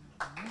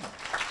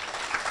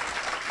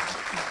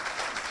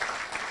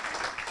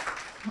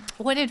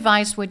 What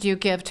advice would you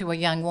give to a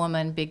young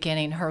woman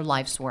beginning her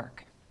life's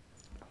work?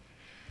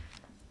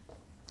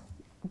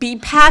 Be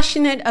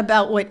passionate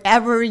about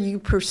whatever you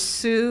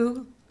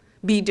pursue.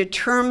 Be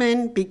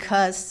determined,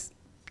 because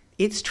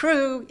it's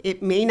true,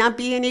 it may not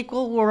be an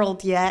equal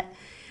world yet.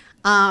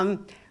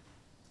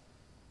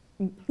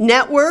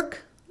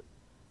 Network,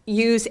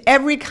 use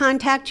every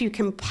contact you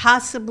can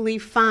possibly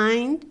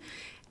find,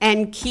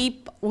 and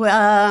keep,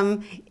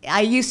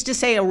 I used to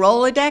say a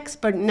Rolodex,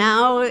 but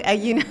now,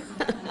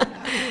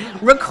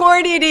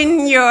 record it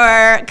in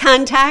your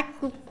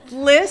contact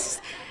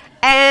list.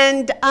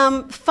 And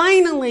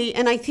finally,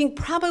 and I think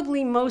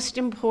probably most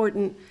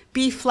important,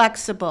 be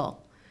flexible.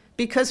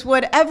 Because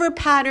whatever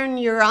pattern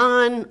you're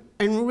on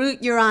and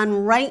route you're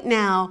on right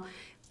now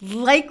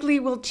likely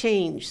will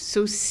change.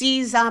 So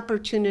seize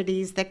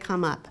opportunities that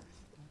come up.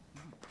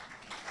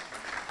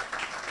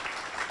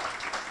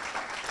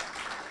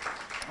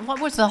 What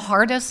was the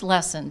hardest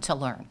lesson to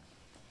learn?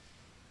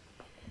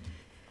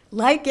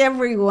 Like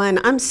everyone,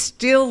 I'm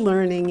still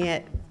learning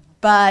it,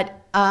 but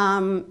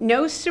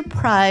no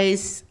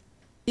surprise,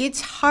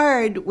 it's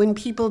hard when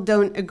people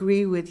don't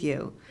agree with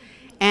you.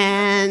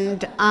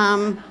 And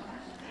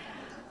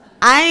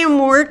I am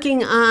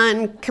working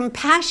on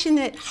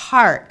compassionate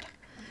heart,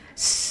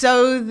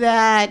 so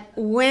that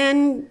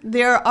when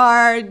there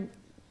are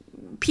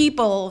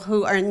people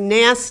who are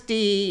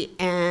nasty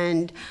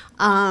and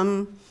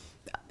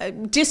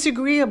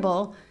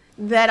disagreeable,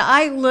 that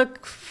I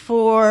look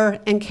for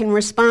and can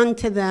respond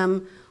to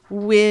them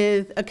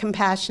with a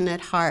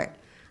compassionate heart.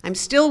 I'm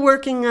still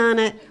working on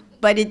it,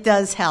 but it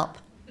does help.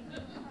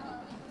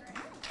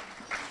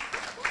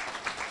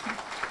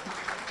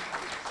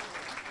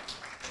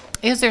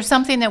 Is there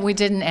something that we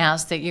didn't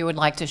ask that you would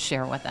like to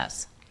share with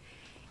us?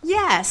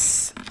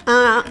 Yes,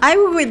 I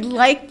would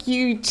like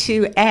you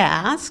to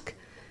ask,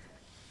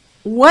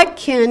 what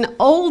can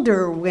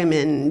older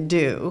women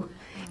do?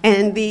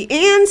 And the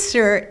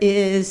answer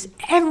is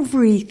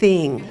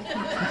everything.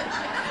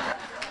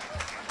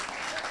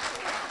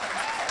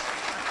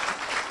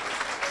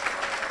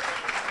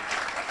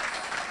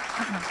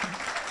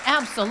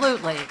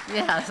 Absolutely,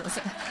 yes.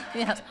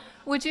 Yes.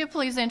 Would you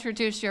please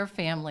introduce your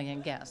family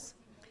and guests?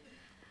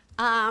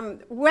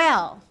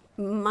 Well,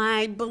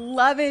 my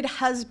beloved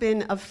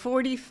husband of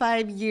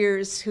 45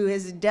 years who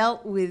has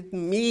dealt with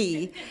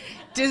me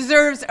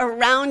deserves a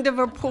round of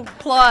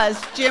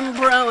applause, Jim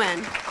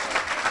Bruin.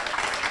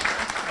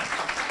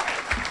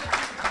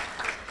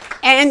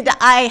 And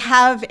I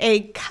have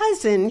a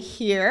cousin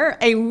here,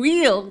 a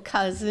real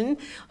cousin,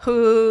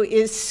 who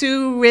is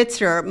Sue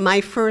Ritzer,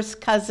 my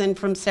first cousin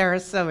from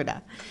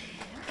Sarasota.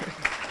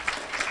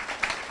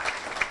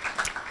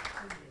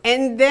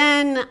 And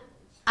then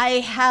I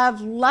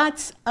have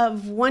lots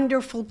of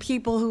wonderful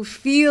people who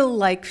feel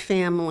like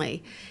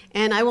family.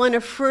 And I want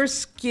to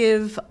first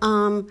give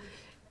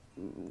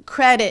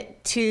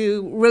credit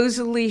to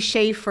Rosalie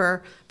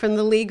Schaefer from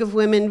the League of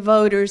Women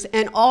Voters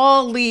and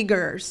all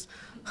Leaguers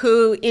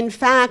who, in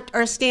fact,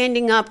 are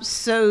standing up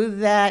so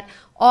that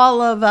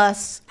all of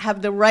us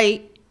have the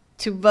right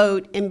to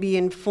vote and be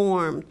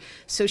informed.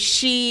 So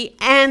she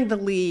and the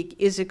League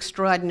is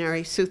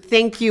extraordinary. So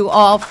thank you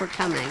all for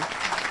coming.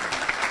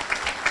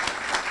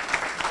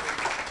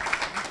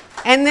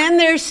 And then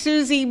there's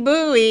Susie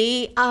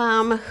Bowie,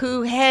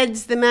 who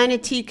heads the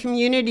Manatee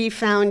Community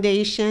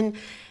Foundation,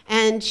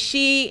 and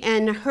she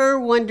and her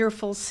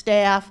wonderful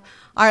staff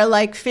are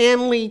like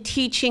family,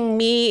 teaching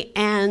me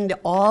and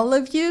all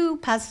of you,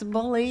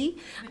 possibly,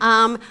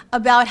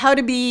 about how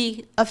to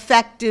be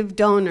effective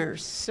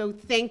donors. So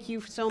thank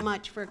you so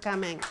much for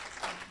coming.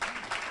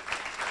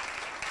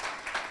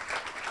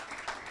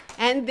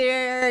 And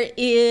there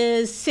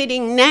is,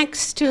 sitting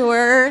next to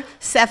her,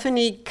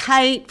 Stephanie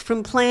Kite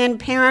from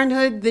Planned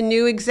Parenthood, the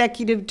new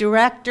executive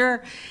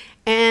director.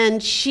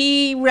 And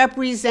she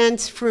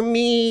represents for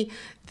me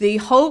the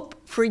hope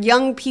for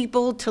young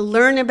people to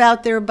learn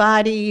about their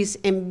bodies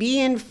and be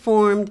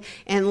informed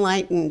and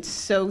enlightened.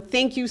 So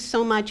thank you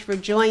so much for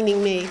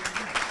joining me.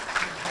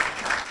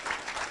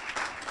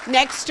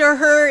 Next to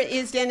her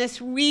is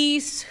Dennis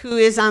Reese, who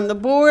is on the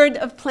board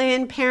of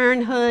Planned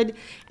Parenthood.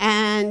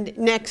 And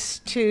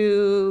next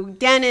to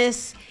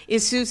Dennis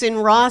is Susan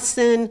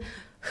Rawson,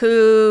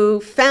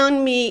 who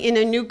found me in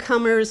a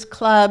newcomers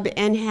club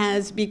and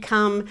has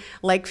become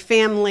like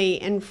family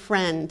and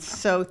friends.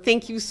 So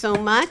thank you so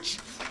much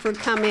for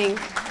coming.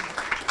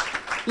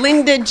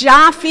 Linda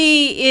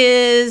Jaffe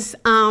is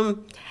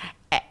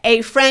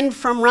a friend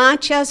from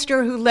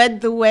Rochester who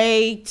led the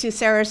way to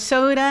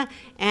Sarasota,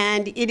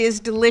 and it is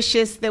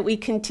delicious that we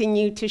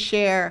continue to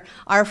share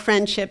our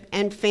friendship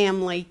and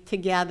family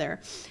together.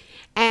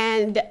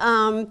 And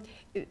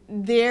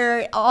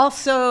there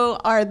also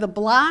are the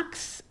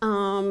Blocks,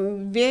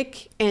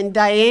 Vic and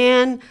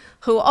Diane,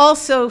 who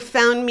also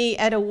found me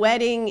at a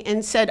wedding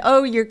and said,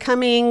 "Oh, you're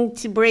coming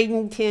to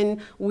Bradenton,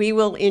 we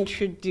will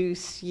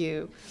introduce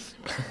you."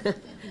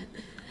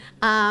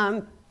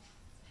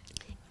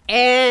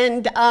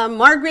 And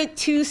Margaret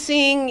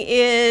Tusing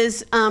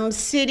is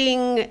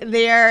sitting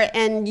there,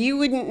 and you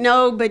wouldn't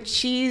know, but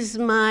she's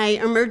my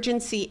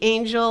emergency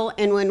angel.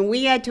 And when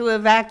we had to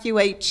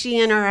evacuate, she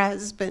and her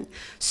husband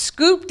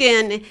scooped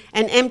in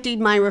and emptied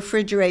my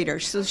refrigerator.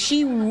 So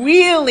she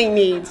really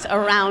needs a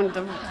round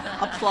of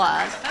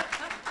applause.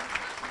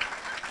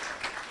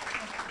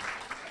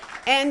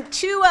 And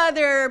two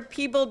other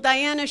people,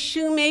 Diana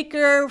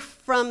Shoemaker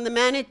from the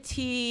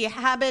Manatee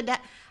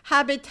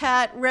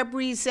Habitat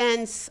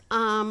represents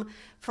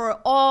for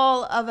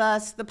all of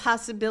us the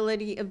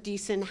possibility of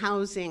decent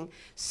housing.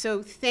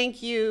 So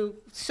thank you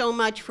so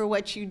much for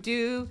what you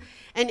do.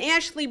 And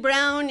Ashley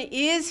Brown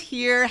is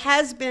here,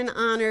 has been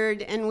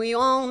honored, and we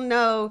all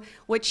know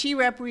what she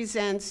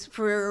represents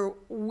for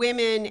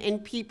women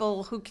and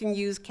people who can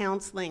use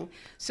counseling.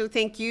 So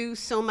thank you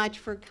so much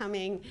for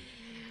coming.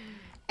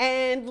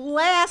 And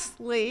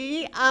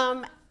lastly,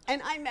 and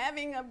I'm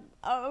having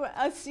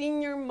a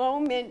senior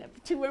moment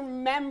to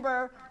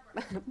remember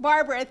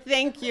Barbara,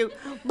 thank you.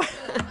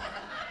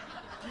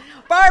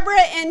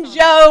 Barbara and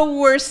Joe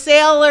were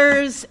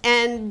sailors,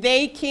 and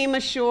they came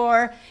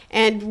ashore,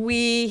 and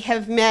we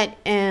have met,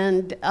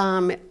 and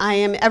I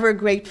am ever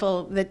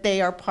grateful that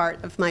they are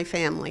part of my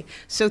family.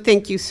 So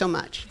thank you so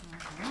much.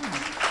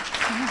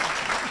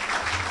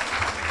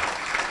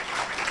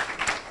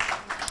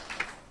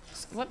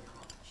 What?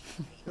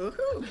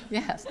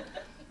 Yes.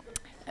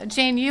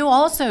 Jane, you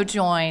also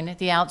join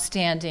the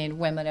Outstanding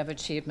Women of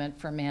Achievement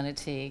for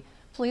Manatee.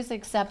 Please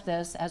accept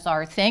this as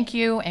our thank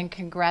you and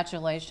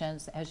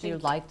congratulations as you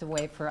light the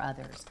way for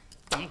others.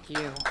 Thank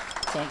you.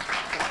 Thank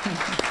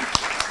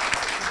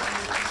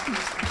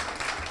you.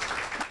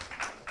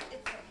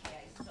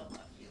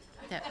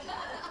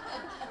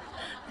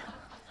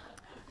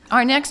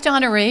 Our next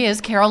honoree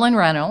is Carolyn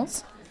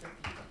Reynolds.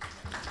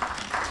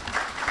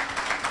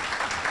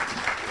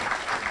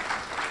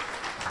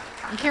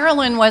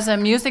 Carolyn was a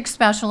music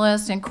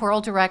specialist and choral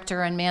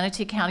director in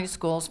Manatee County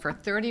Schools for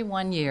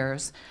 31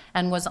 years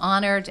and was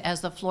honored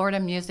as the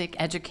Florida Music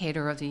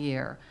Educator of the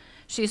Year.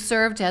 She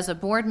served as a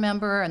board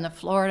member in the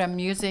Florida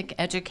Music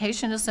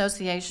Education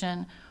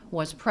Association,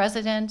 was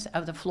president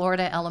of the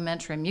Florida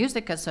Elementary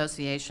Music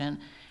Association,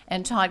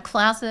 and taught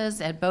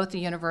classes at both the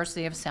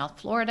University of South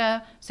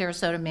Florida,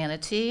 Sarasota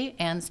Manatee,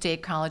 and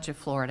State College of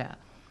Florida.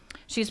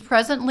 She's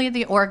presently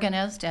the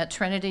organist at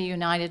Trinity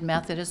United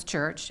Methodist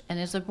Church and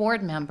is a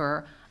board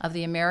member of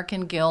the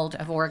American Guild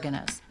of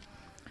Organists.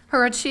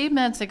 Her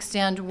achievements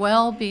extend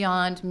well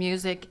beyond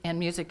music and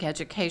music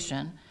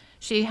education.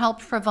 She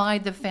helped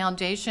provide the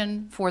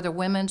foundation for the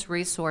Women's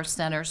Resource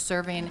Center,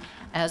 serving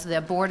as the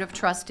Board of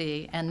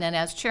Trustee and then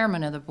as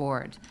chairman of the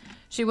board.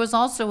 She was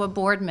also a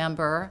board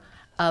member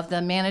of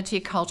the Manatee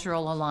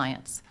Cultural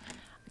Alliance.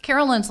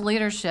 Carolyn's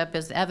leadership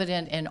is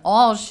evident in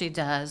all she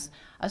does,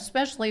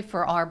 especially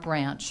for our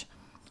branch.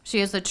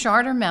 She is a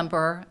charter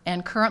member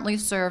and currently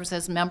serves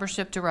as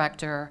membership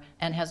director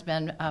and has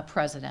been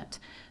president.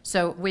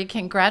 So we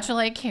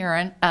congratulate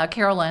Carolyn,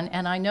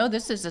 and I know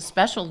this is a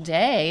special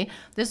day.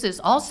 This is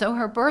also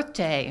her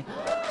birthday.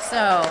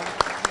 So,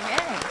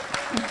 yay.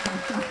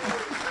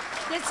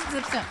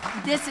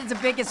 This is the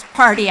biggest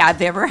party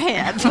I've ever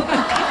had.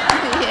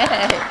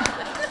 Yay.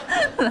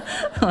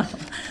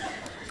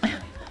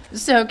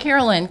 So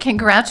Carolyn,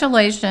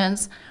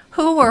 congratulations.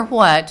 Who or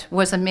what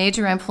was a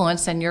major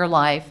influence in your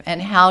life,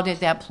 and how did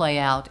that play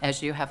out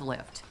as you have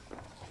lived?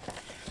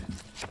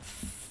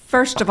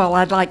 First of all,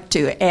 I'd like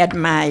to add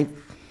my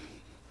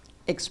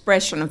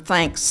expression of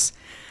thanks,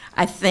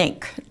 I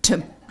think,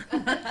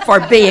 for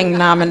being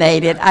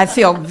nominated. I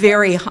feel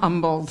very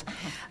humbled.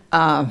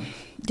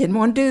 Didn't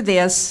want to do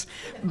this,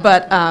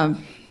 but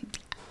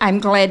I'm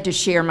glad to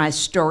share my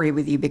story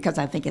with you because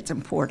I think it's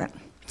important.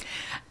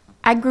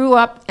 I grew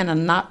up in a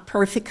not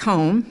perfect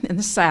home in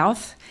the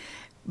South,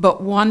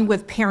 but one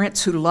with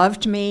parents who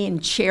loved me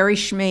and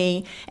cherished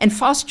me and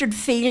fostered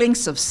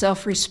feelings of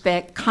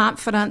self-respect,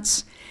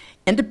 confidence,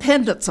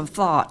 independence of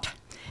thought,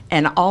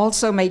 and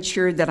also made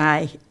sure that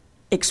I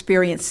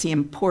experienced the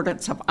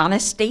importance of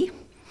honesty,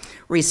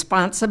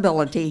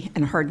 responsibility,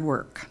 and hard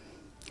work.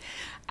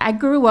 I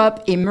grew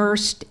up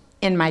immersed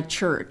in my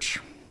church.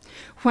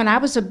 When I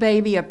was a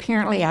baby,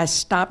 apparently I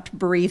stopped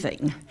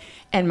breathing,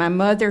 and my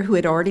mother, who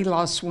had already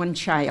lost one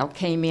child,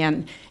 came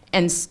in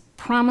and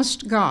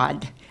promised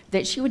God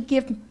that she would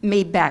give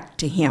me back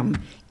to him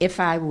if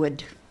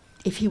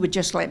he would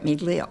just let me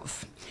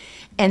live.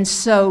 And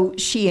so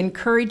she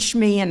encouraged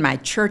me in my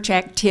church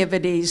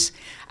activities.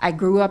 I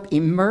grew up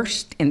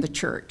immersed in the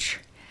church.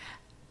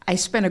 I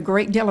spent a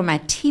great deal of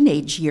my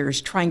teenage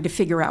years trying to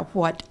figure out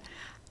what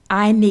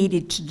I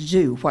needed to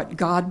do, what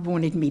God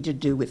wanted me to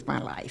do with my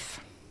life.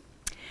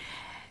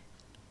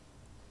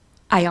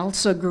 I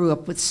also grew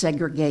up with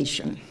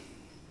segregation,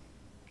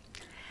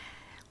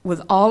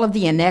 with all of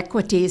the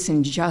inequities and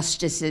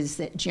injustices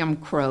that Jim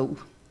Crow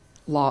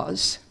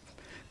laws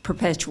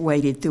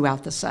perpetuated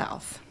throughout the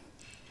South.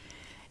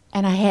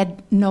 And I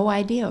had no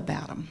idea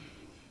about them.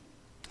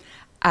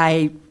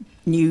 I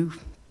knew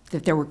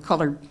that there were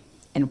colored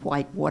and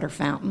white water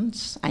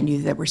fountains. I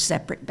knew there were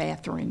separate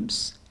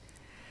bathrooms.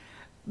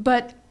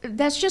 But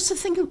that's just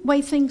the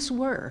way things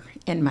were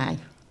in my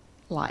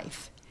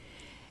life.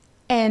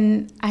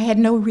 And I had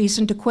no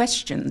reason to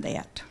question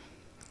that.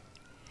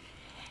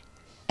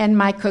 And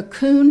my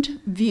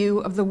cocooned view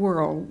of the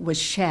world was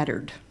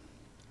shattered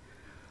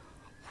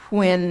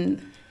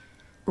when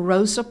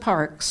Rosa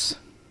Parks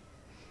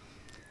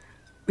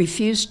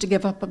refused to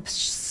give up a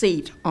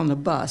seat on the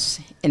bus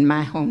in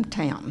my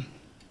hometown.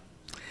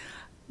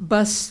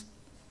 Bus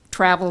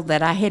travel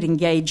that I had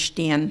engaged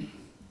in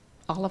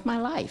all of my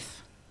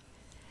life.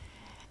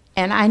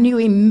 And I knew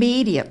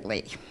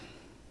immediately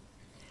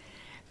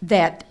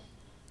that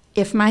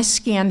if my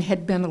skin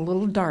had been a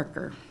little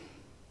darker,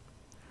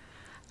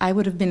 I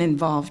would have been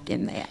involved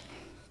in that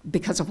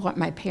because of what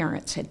my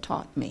parents had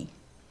taught me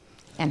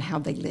and how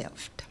they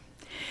lived.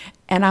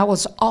 And I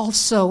was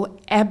also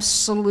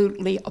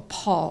absolutely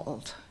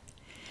appalled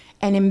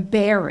and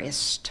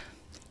embarrassed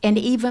and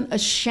even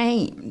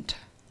ashamed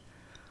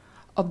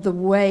of the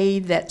way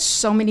that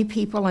so many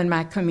people in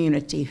my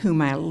community,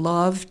 whom I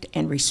loved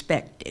and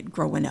respected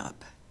growing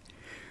up,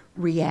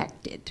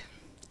 reacted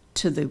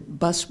to the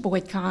bus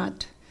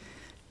boycott,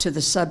 to the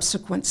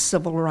subsequent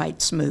civil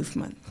rights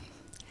movement.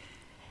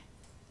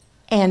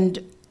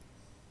 And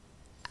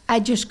I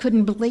just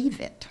couldn't believe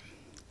it.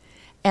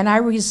 And I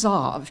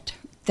resolved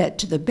that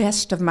to the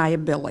best of my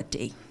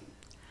ability,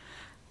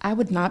 I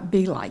would not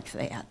be like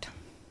that.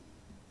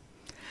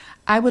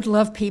 I would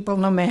love people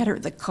no matter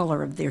the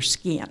color of their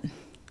skin,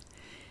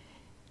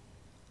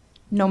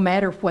 no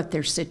matter what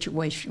their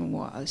situation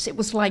was. It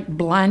was like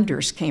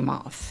blinders came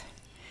off,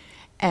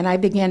 and I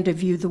began to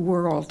view the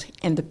world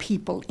and the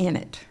people in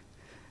it,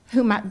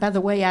 whom, by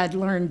the way, I'd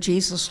learned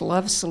Jesus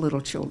loves the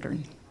little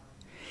children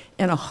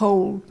in a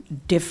whole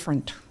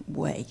different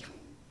way.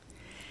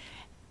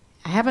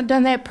 I haven't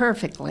done that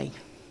perfectly,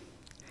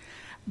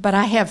 but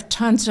I have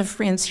tons of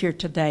friends here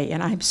today,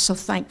 and I'm so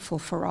thankful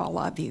for all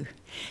of you.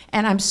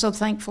 And I'm so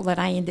thankful that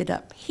I ended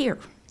up here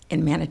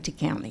in Manatee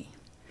County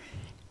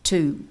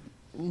to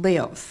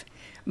live.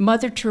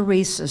 Mother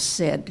Teresa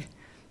said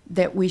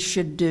that we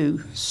should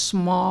do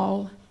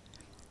small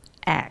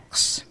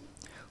acts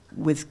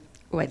with,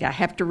 wait, I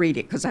have to read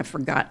it because I've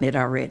forgotten it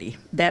already.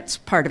 That's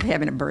part of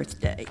having a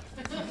birthday.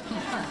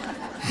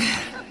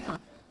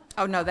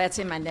 Oh, no, that's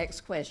in my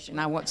next question.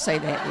 I won't say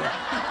that yet.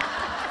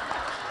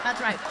 That's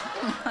right.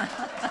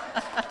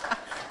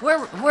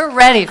 We're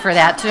ready for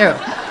that, too.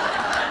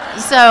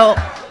 So,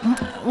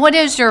 what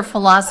is your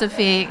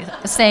philosophy,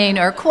 saying,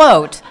 or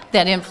quote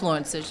that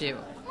influences you?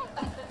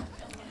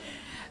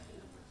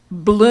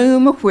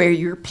 Bloom where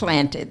you're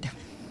planted.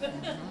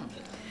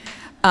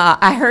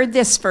 I heard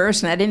this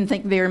first, and I didn't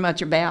think very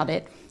much about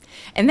it.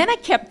 And then I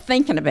kept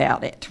thinking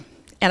about it.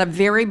 And a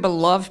very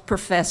beloved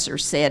professor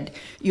said,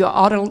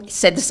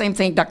 said the same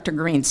thing Dr.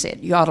 Greene said,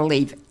 you ought to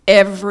leave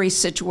every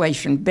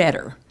situation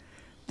better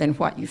than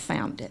what you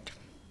found it.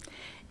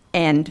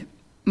 And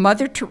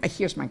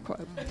here's my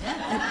quote.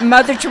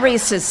 Mother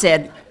Teresa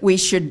said, we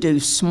should do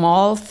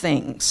small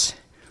things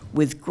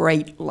with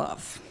great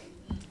love.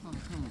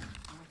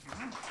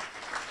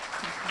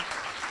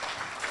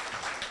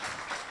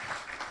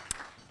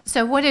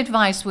 So what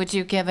advice would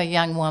you give a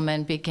young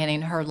woman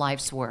beginning her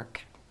life's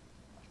work?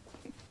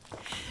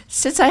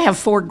 Since I have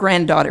 4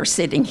 granddaughters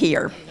sitting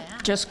here,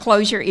 just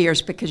close your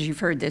ears because you've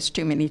heard this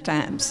too many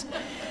times.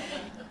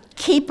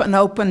 Keep an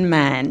open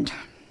mind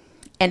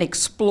and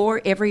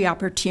explore every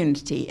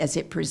opportunity as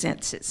it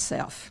presents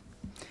itself.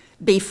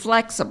 Be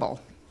flexible.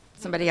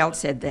 Somebody else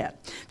said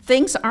that.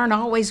 Things aren't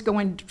always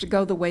going to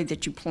go the way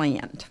that you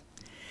planned.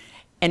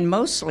 And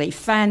mostly,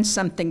 find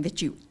something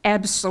that you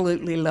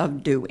absolutely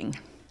love doing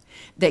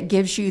that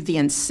gives you the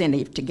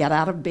incentive to get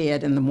out of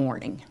bed in the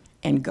morning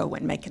and go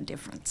and make a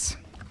difference.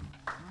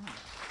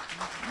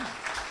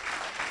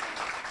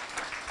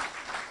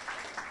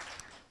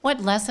 What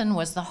lesson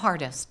was the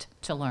hardest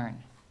to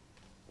learn?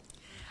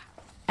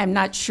 I'm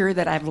not sure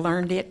that I've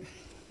learned it.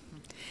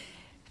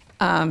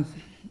 That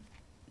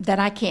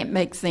I can't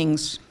make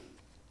things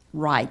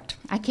right.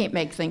 I can't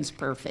make things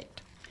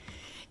perfect.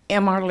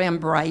 M.R.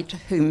 Lembright,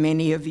 who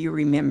many of you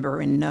remember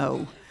and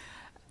know,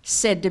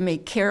 said to me,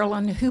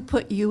 Carolyn, who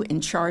put you in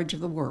charge of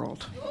the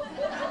world?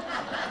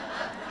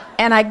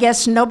 And I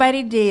guess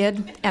nobody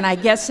did, and I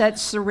guess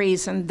that's the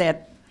reason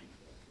that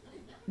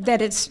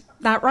it's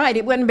not right.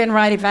 It wouldn't have been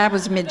right if I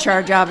was in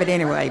charge of it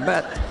anyway,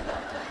 but.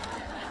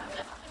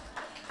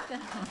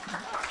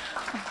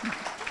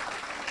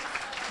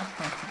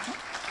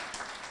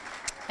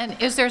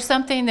 And is there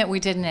something that we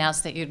didn't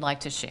ask that you'd like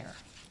to share?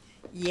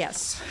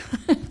 Yes.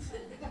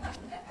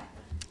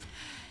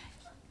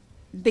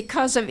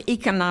 Because of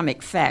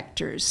economic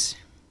factors,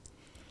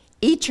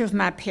 each of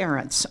my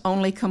parents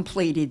only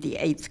completed the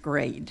 8th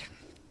grade.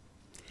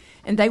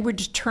 And they were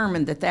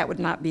determined that that would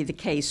not be the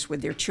case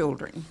with their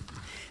children.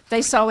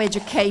 They saw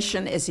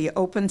education as the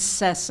open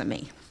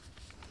sesame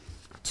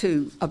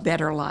to a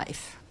better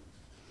life.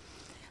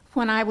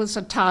 When I was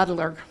a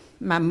toddler,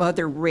 my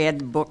mother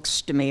read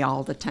books to me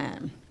all the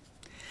time.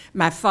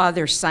 My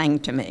father sang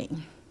to me.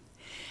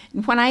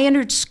 And when I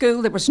entered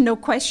school, there was no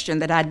question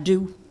that I'd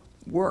do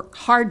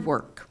hard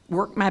work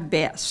my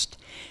best,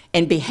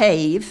 and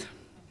behave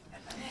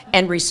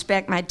and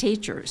respect my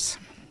teachers.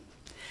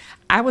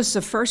 I was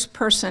the first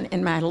person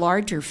in my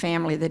larger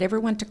family that ever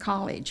went to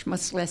college,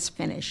 much less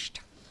finished.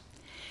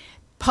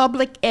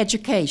 Public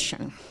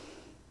education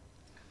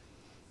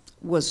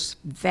was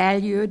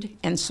valued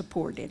and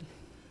supported.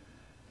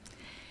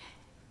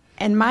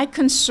 And my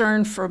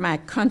concern for my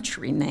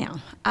country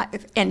now,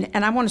 and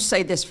I want to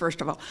say this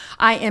first of all,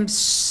 I am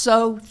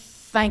so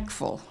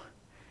thankful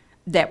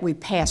that we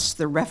passed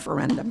the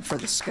referendum for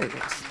the schools.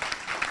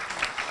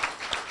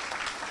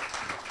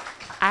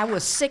 I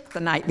was sick the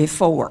night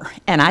before,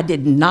 and I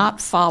did not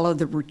follow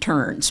the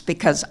returns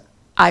because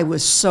I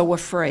was so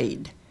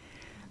afraid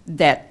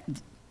that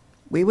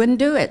we wouldn't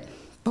do it,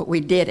 but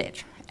we did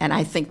it. And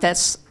I think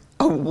that's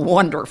a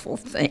wonderful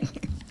thing.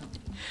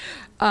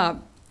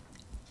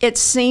 It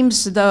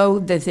seems, though,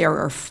 that there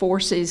are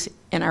forces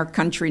in our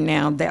country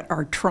now that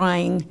are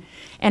trying,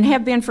 and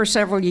have been for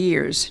several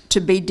years, to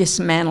be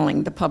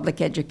dismantling the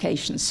public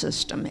education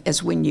system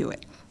as we knew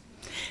it.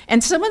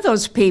 And some of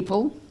those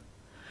people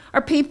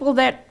are people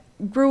that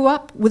grew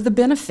up with the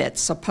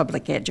benefits of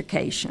public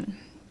education.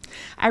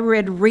 I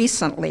read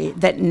recently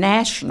that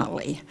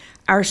nationally,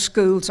 our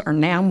schools are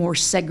now more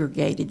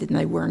segregated than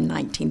they were in the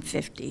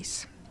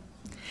 1950s.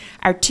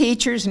 Our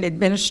teachers and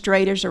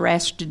administrators are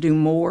asked to do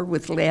more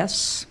with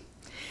less.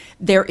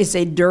 There is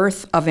a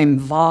dearth of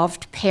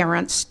involved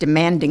parents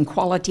demanding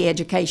quality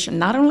education,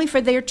 not only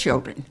for their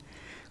children,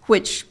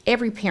 which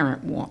every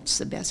parent wants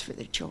the best for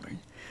their children,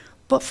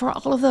 but for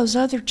all of those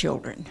other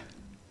children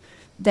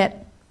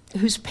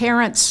whose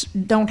parents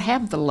don't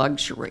have the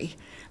luxury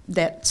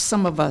that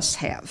some of us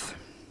have.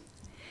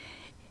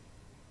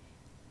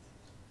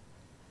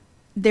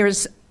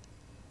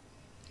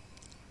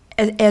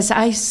 as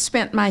I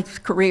spent my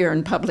career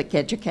in public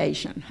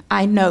education,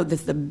 I know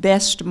that the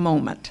best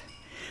moment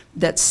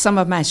that some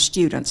of my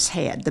students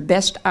had, the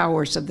best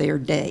hours of their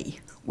day,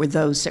 were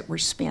those that were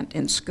spent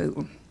in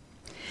school.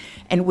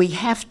 And we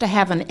have to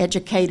have an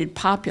educated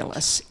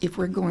populace if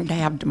we're going to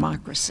have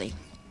democracy.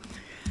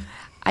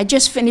 I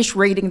just finished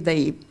reading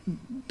the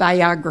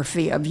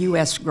biography of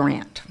U.S.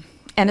 Grant.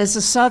 And as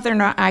a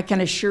Southerner, I can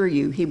assure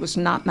you he was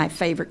not my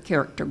favorite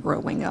character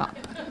growing up.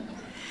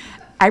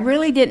 I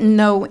really didn't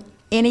know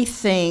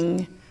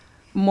anything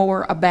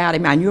more about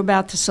him. I knew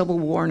about the Civil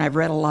War, and I've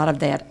read a lot of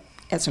that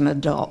as an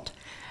adult.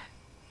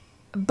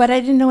 But I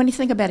didn't know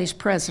anything about his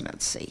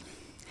presidency.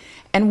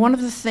 And one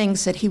of the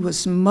things that he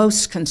was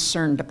most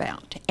concerned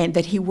about, and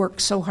that he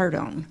worked so hard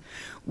on,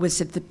 was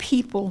that the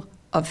people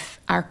of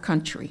our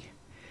country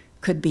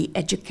could be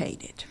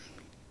educated,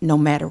 no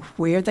matter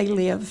where they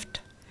lived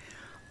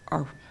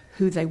or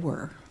who they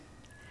were.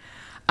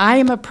 I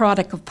am a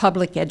product of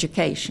public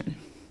education.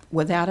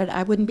 Without it,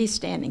 I wouldn't be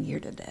standing here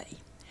today.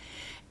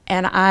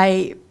 And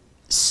I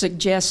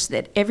suggest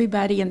that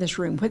everybody in this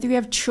room, whether you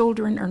have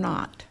children or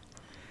not,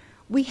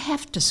 we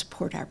have to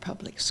support our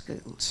public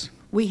schools.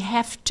 We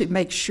have to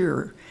make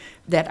sure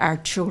that our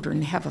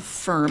children have a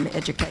firm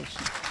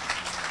education.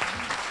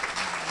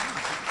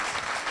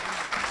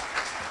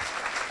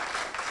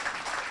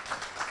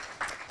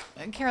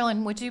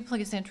 Carolyn, would you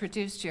please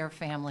introduce your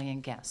family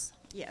and guests?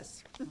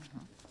 Yes.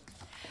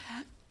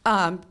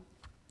 I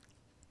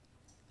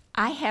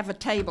have a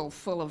table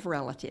full of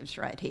relatives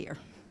right here.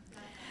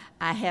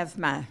 I have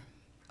my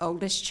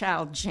oldest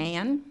child,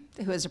 Joan,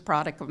 who is a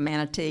product of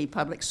Manatee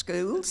Public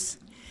Schools,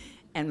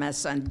 and my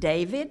son,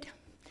 David.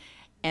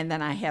 And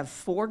then I have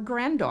 4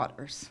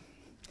 granddaughters,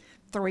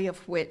 3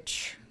 of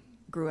which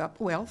grew up,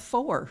 well,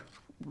 4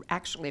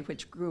 actually,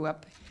 which grew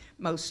up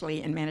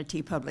mostly in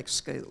Manatee Public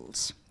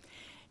Schools.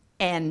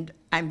 And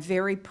I'm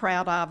very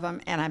proud of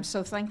them, and I'm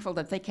so thankful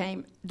that they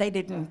came. They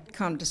didn't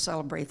come to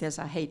celebrate this,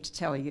 I hate to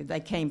tell you. They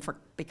came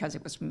because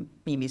it was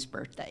Mimi's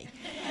birthday.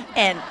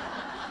 And,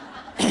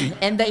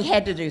 and they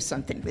had to do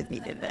something with me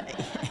today.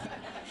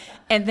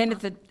 And then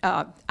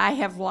I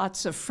have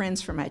lots of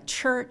friends from my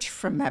church,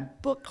 from my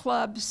book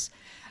clubs,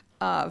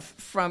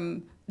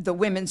 from the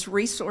Women's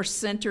Resource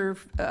Center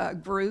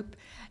group,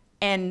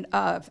 and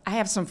I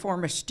have some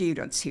former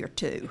students here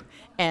too.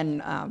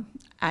 And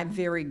I'm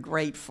very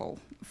grateful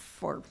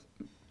for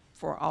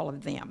all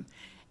of them.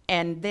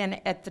 And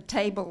then at the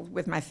table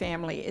with my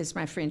family is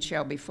my friend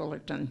Shelby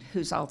Fullerton,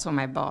 who's also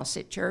my boss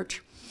at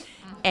church.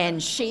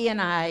 And she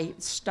and I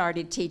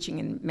started teaching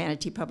in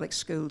Manatee Public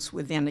Schools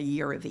within a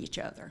year of each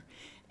other.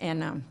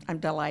 And I'm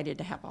delighted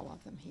to have all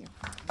of them here.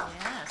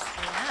 Yes,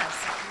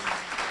 yes.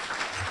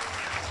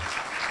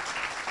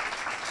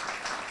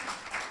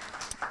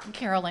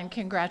 Carolyn,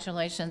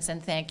 congratulations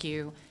and thank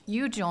you.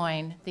 You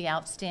join the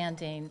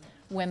outstanding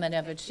Women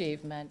of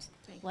Achievement.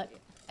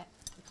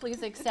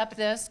 Please accept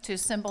this to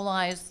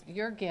symbolize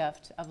your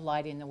gift of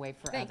lighting the way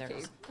for others.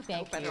 You.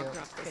 Thank you.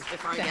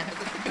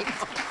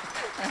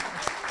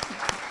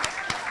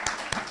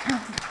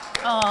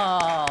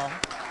 Oh.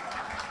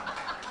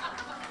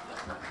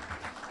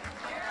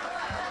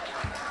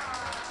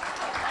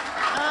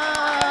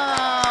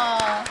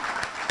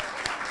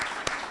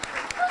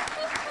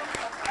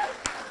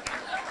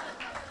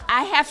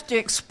 I have to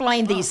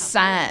explain these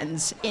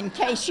signs in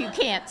case you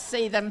can't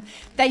see them.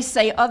 They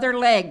say other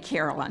leg,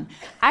 Carolyn.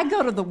 I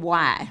go to the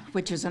Y,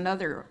 which is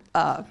another,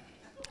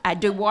 I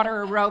do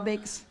water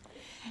aerobics,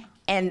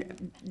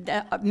 and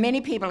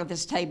many people at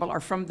this table are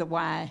from the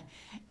Y,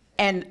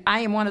 and I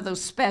am one of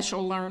those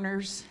special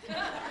learners.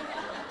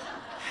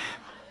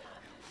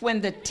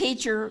 When the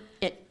teacher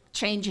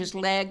changes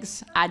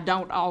legs, I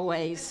don't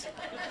always.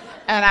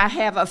 And I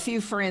have a few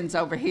friends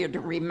over here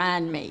to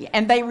remind me,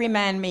 and they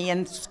remind me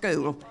in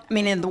school,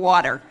 in the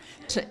water.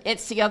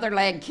 It's the other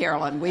leg,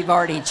 Carolyn. We've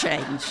already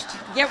changed.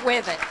 Get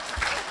with it.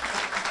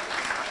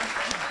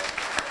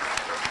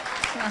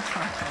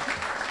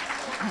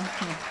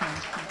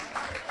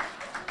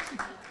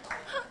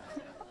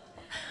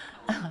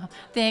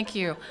 Thank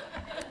you.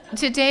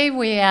 Today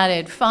we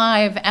added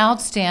 5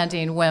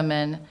 outstanding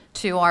women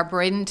to our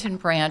Bradenton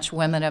branch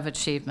Women of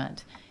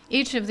Achievement.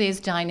 Each of these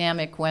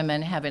dynamic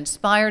women have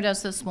inspired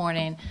us this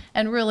morning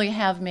and really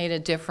have made a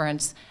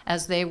difference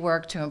as they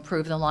work to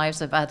improve the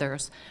lives of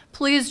others.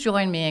 Please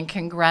join me in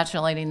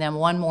congratulating them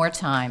one more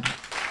time.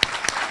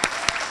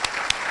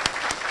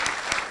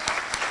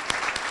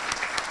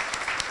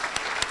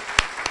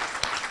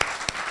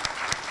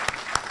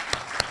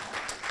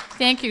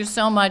 Thank you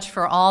so much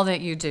for all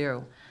that you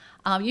do.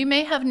 You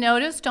may have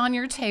noticed on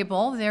your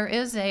table there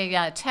is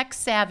a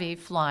tech-savvy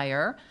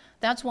flyer.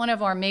 That's one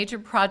of our major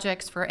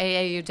projects for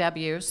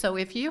AAUW. So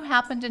if you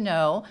happen to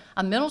know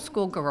a middle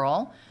school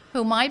girl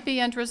who might be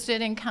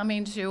interested in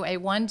coming to a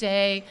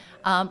one-day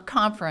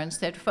conference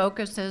that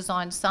focuses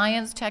on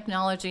science,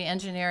 technology,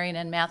 engineering,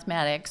 and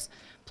mathematics,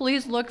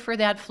 please look for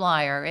that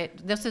flyer.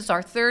 This is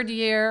our 3rd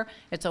year.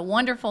 It's a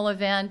wonderful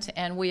event,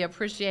 and we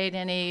appreciate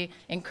any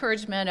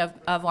encouragement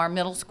of our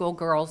middle school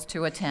girls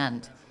to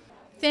attend.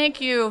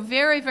 Thank you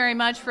very, very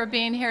much for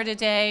being here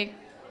today.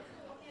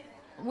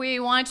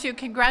 We want to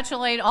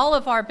congratulate all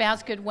of our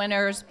basket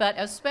winners, but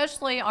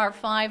especially our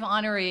 5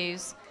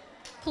 honorees.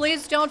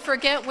 Please don't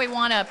forget we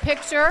want a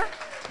picture,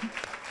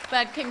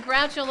 but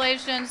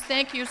congratulations.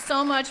 Thank you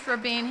so much for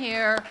being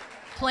here.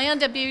 Plan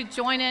to be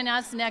joining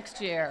us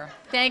next year.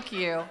 Thank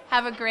you.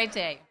 Have a great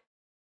day.